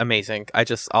 Willems, amazing. I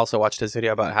just also watched his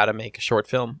video about how to make a short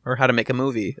film or how to make a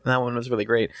movie. And that one was really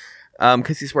great.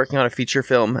 Because he's working on a feature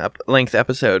film length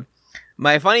episode.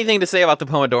 My funny thing to say about the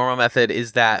Pomodoro method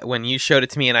is that when you showed it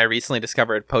to me and I recently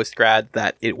discovered post-grad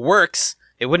that it works,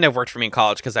 it wouldn't have worked for me in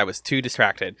college because I was too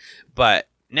distracted. But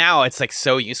now it's like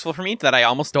so useful for me that I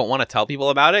almost don't want to tell people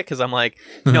about it because I'm like,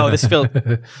 no, this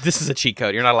is a cheat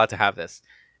code. You're not allowed to have this.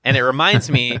 And it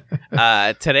reminds me,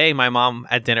 today my mom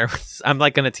at dinner, I'm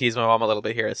like going to tease my mom a little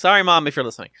bit here. Sorry, Mom, if you're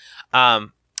listening. I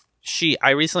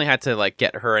recently had to like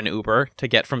get her an Uber to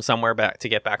get from somewhere back to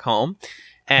get back home.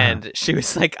 And she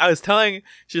was like,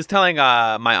 she was telling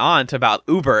my aunt about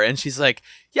Uber, and she's like,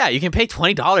 yeah, you can pay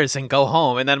 $20 and go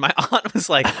home. And then my aunt was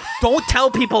like, don't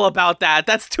tell people about that.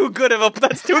 That's too good of a deal.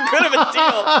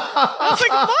 I was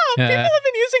like, Mom, people have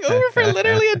been using Uber for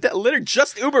literally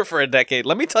just Uber for a decade.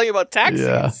 Let me tell you about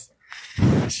taxis.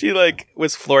 Yeah. She like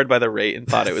was floored by the rate and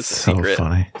thought it was a secret.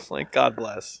 Funny. It's like, God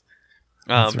bless.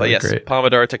 But yes, great.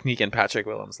 Pomodoro technique and Patrick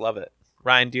Willems, love it.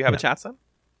 Ryan, do you have a chat son?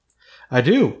 I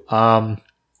do.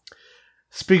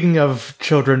 Speaking of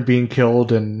children being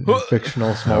killed in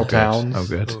fictional small towns. Oh,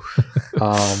 good.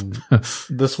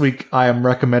 This week I am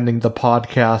recommending the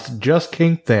podcast Just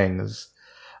King Things,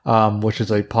 which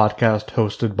is a podcast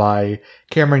hosted by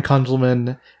Cameron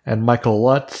Kunzelman and Michael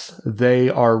Lutz. They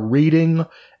are reading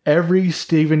every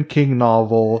Stephen King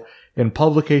novel in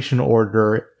publication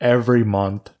order every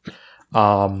month.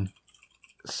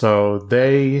 So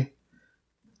they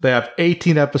have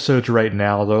 18 episodes right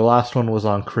now. Their last one was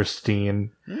on Christine.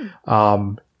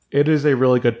 It is a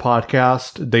really good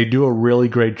podcast. They do a really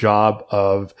great job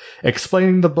of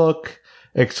explaining the book,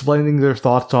 explaining their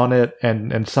thoughts on it,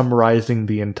 and summarizing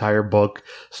the entire book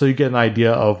so you get an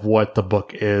idea of what the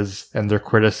book is and their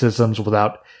criticisms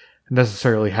without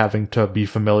necessarily having to be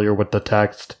familiar with the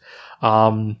text.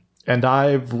 And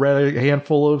I've read a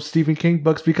handful of Stephen King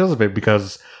books because of it,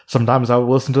 because sometimes I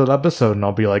will listen to an episode and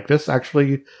I'll be like, this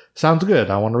actually sounds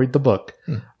good. I want to read the book.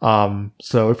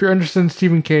 So if you're interested in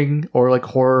Stephen King or like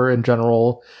horror in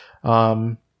general,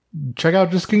 check out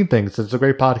Just King Things. It's a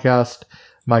great podcast.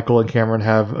 Michael and Cameron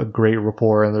have a great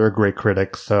rapport and they're great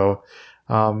critics. So,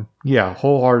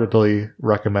 wholeheartedly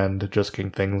recommend Just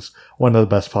King Things. One of the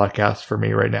best podcasts for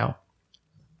me right now.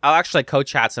 I'll actually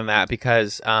co-chat some of that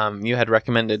because you had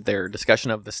recommended their discussion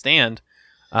of The Stand,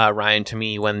 Ryan, to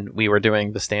me when we were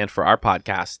doing The Stand for our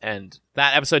podcast. And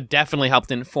that episode definitely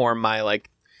helped inform my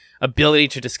ability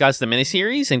to discuss the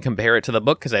miniseries and compare it to the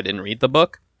book because I didn't read the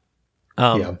book.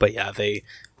 But yeah,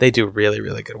 they do really,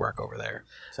 really good work over there.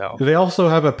 So They also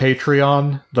have a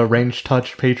Patreon, the Range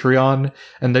Touch Patreon,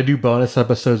 and they do bonus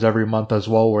episodes every month as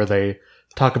well, where they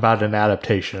talk about an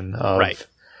adaptation of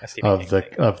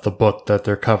the book that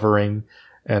they're covering,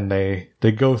 and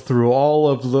they go through all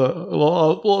of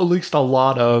at least a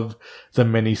lot of the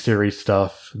miniseries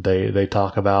stuff they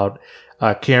talk about.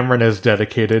 Cameron is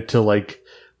dedicated to like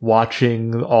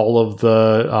watching all of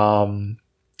the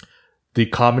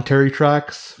commentary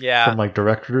tracks from like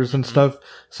directors and stuff,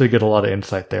 so you get a lot of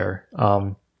insight there.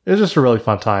 It's just a really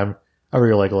fun time. I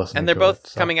really like listening. And they're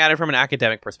both coming at it from an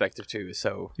academic perspective too.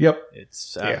 So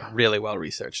it's really well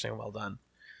researched and well done.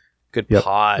 Good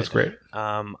pod. That's great.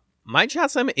 My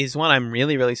chatsum is one I'm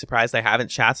really, really surprised I haven't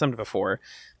chatsummed before,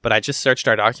 but I just searched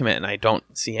our document and I don't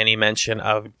see any mention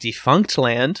of Defunct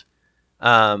Land.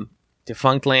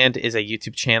 Defunct Land is a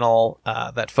YouTube channel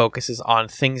that focuses on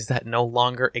things that no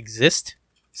longer exist,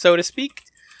 so to speak.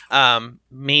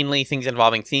 Mainly things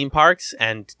involving theme parks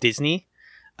and Disney,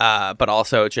 but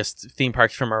also just theme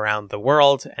parks from around the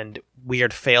world and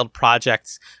weird failed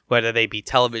projects, whether they be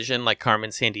television like Carmen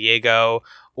Sandiego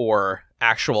or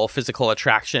actual physical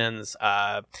attractions.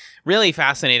 Really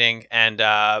fascinating. And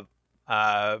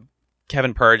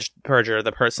Kevin Perger,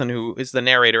 the person who is the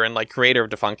narrator and like creator of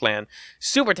Defunct Land,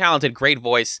 super talented, great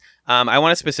voice. I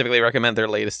want to specifically recommend their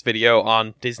latest video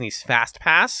on Disney's Fast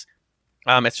Pass.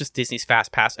 It's just Disney's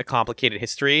Fast Pass, A Complicated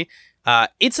History.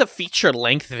 It's a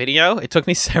feature-length video. It took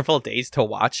me several days to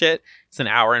watch it. It's an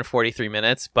hour and 43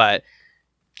 minutes, but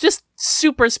just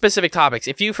super specific topics.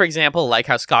 If you, for example, like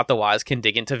how Scott the Wise can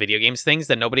dig into video games things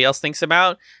that nobody else thinks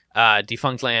about,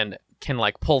 Defunct Land can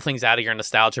like pull things out of your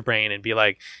nostalgia brain and be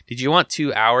like, did you want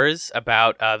 2 hours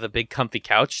about the Big Comfy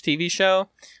Couch TV show?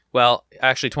 Well,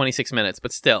 actually 26 minutes,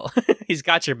 but still, he's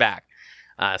got your back.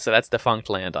 So that's Defunct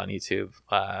Land on YouTube.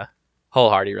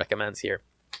 Wholeheartedly recommends here.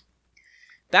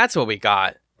 That's what we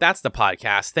got. That's the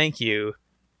podcast. Thank you,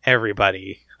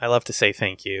 everybody. I love to say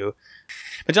thank you.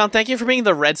 But John, thank you for being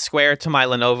the red square to my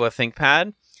Lenovo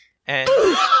ThinkPad. And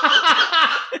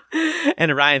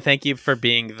and Ryan, thank you for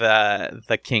being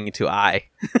the king to I.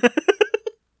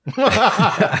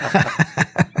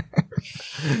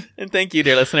 And thank you,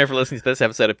 dear listener, for listening to this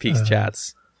episode of Peaks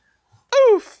Chats.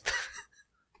 Oof.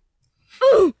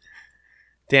 Ooh.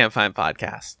 Damn fine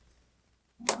podcast.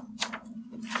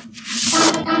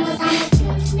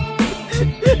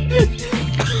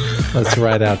 Let's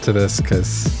ride out to this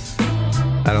because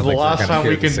I don't think the last time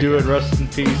we can do it. Rest in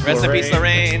peace, Rest in peace,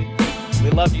 Lorraine. We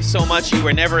love you so much. You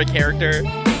were never a character.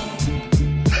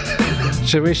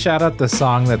 Should we shout out the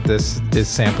song that this is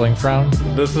sampling from?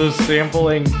 This is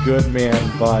sampling "Good Man"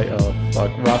 by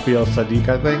Raphael Sadiq,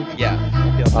 I think. Yeah,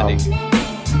 Raphael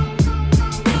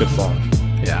Sadiq. Good song.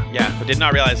 Yeah. Yeah, I did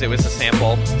not realize it was a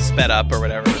sample sped up or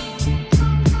whatever.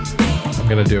 I'm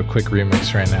gonna do a quick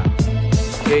remix right now.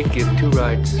 Okay, give 2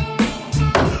 rides.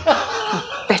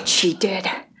 Bet she did.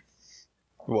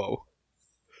 Whoa.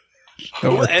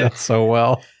 It worked out so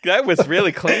well. That was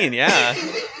really clean, yeah.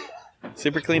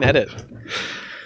 Super clean edit.